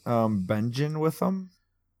isn't Benjen with them?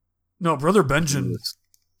 No, Brother Benjen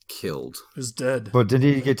killed. Is dead. But did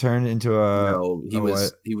he get turned into a No,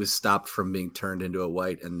 he was stopped from being turned into a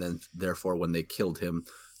white, and then therefore when they killed him,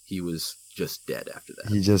 he was just dead after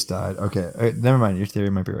that. He just died. Okay. Never mind, your theory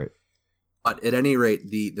might be right. But at any rate,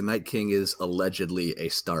 the Night King is allegedly a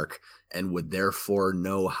Stark and would therefore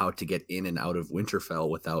know how to get in and out of Winterfell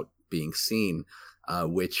without being seen,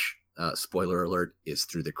 which, spoiler alert, is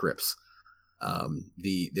through the crypts.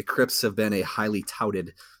 The crypts have been a highly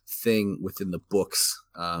touted thing within the books,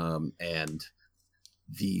 and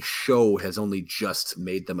the show has only just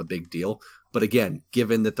made them a big deal. But again,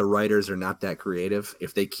 given that the writers are not that creative,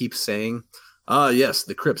 if they keep saying, yes,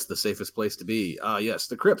 the crypt's the safest place to be. Yes,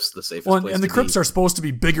 the crypt's the safest place to be. And the crypts are supposed to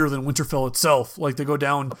be bigger than Winterfell itself. Like, they go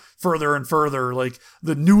down further and further. Like,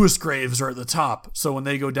 the newest graves are at the top. So when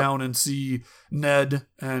they go down and see Ned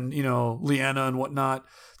and, Lyanna and whatnot,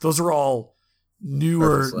 those are all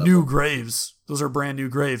new graves. Those are brand new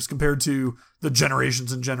graves compared to the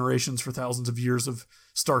generations and generations for thousands of years of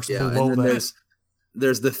Starks below that.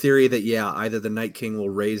 There's the theory that, either the Night King will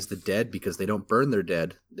raise the dead because they don't burn their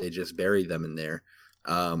dead. They just bury them in there.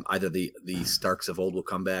 Either the Starks of old will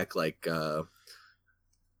come back, like... ooh,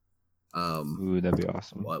 that'd be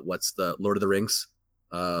awesome. What's the Lord of the Rings?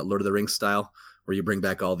 Lord of the Rings style, where you bring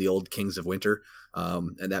back all the old kings of winter.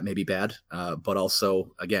 And that may be bad. But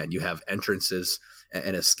also, again, you have entrances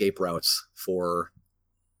and escape routes for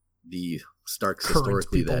the Starks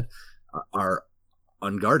historically that are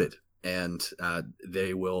unguarded. And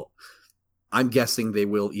they will, I'm guessing they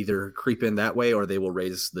will either creep in that way or they will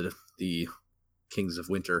raise the Kings of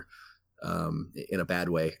Winter in a bad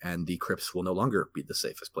way, and the crypts will no longer be the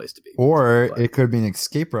safest place to be. Or it could be an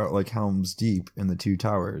escape route like Helm's Deep in the Two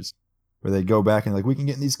Towers, where they go back and we can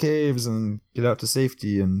get in these caves and get out to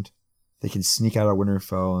safety, and they can sneak out of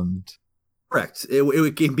Winterfell. And correct,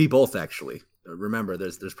 it can be both actually. Remember,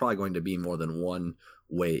 there's probably going to be more than one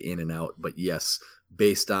way in and out, but yes,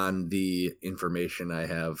 based on the information I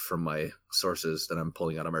have from my sources that I'm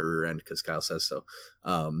pulling out of my rear end because Kyle says so,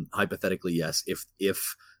 hypothetically, yes,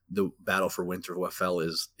 if the battle for Winterfell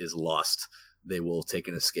is lost, they will take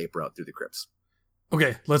an escape route through the crypts.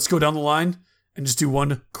 Okay, let's go down the line and just do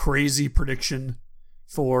one crazy prediction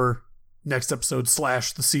for next episode /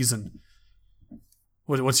 the season.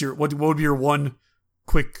 What would be your one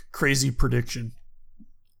quick crazy prediction?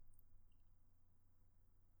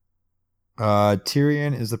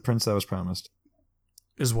 Tyrion is the prince that was promised.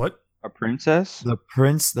 Is what? A princess? The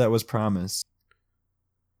prince that was promised.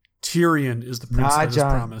 Tyrion is the prince that was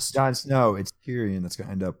promised. Jon Snow, it's Tyrion that's going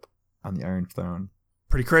to end up on the Iron Throne.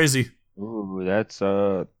 Pretty crazy. Ooh, that's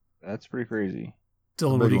pretty crazy.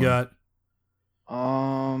 Dylan, what do you got?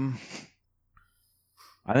 I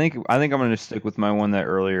think I'm going to stick with my one that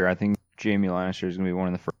earlier. I think Jaime Lannister is going to be one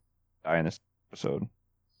of the first die in this episode.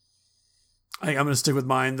 I think I'm going to stick with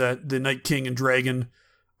mine that the Night King and Dragon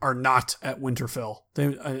are not at Winterfell.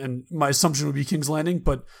 And my assumption would be King's Landing,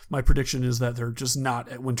 but my prediction is that they're just not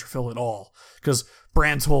at Winterfell at all. Because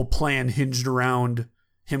Bran's whole plan hinged around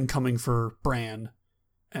him coming for Bran.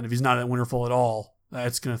 And if he's not at Winterfell at all,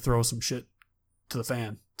 that's going to throw some shit to the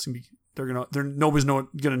fan. It's going to be, nobody's going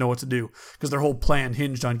to know what to do. Because their whole plan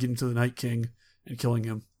hinged on getting to the Night King and killing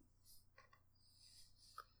him.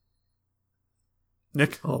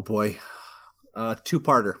 Nick? Oh boy.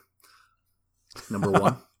 Two-parter. Number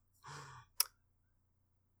 1.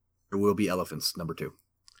 There will be elephants. Number 2.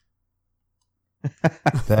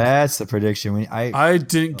 That's the prediction. I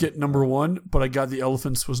didn't get number 1, but I got the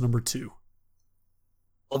elephants was number 2.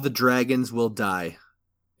 All the dragons will die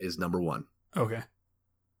is number 1. Okay.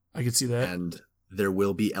 I can see that. And there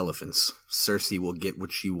will be elephants. Cersei will get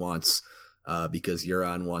what she wants because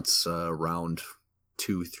Euron wants round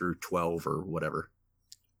 2 through 12 or whatever.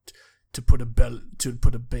 To put a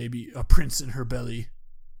prince in her belly.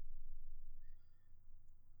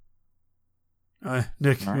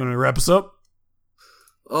 Nick, you want to wrap us up?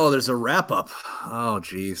 Oh, there's a wrap up. Oh,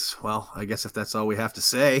 geez. Well, I guess if that's all we have to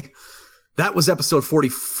say, that was episode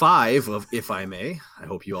 45 of If I May. I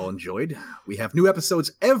hope you all enjoyed. We have new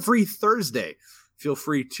episodes every Thursday. Feel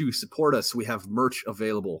free to support us. We have merch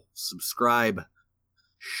available. Subscribe,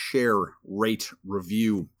 share, rate,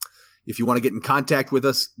 review. If you want to get in contact with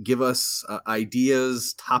us, give us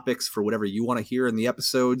ideas, topics for whatever you want to hear in the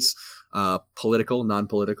episodes, political,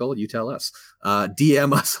 non-political, you tell us.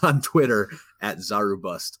 DM us on Twitter at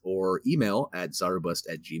Zarubust or email at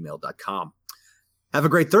zarubust@gmail.com. Have a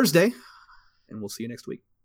great Thursday, and we'll see you next week.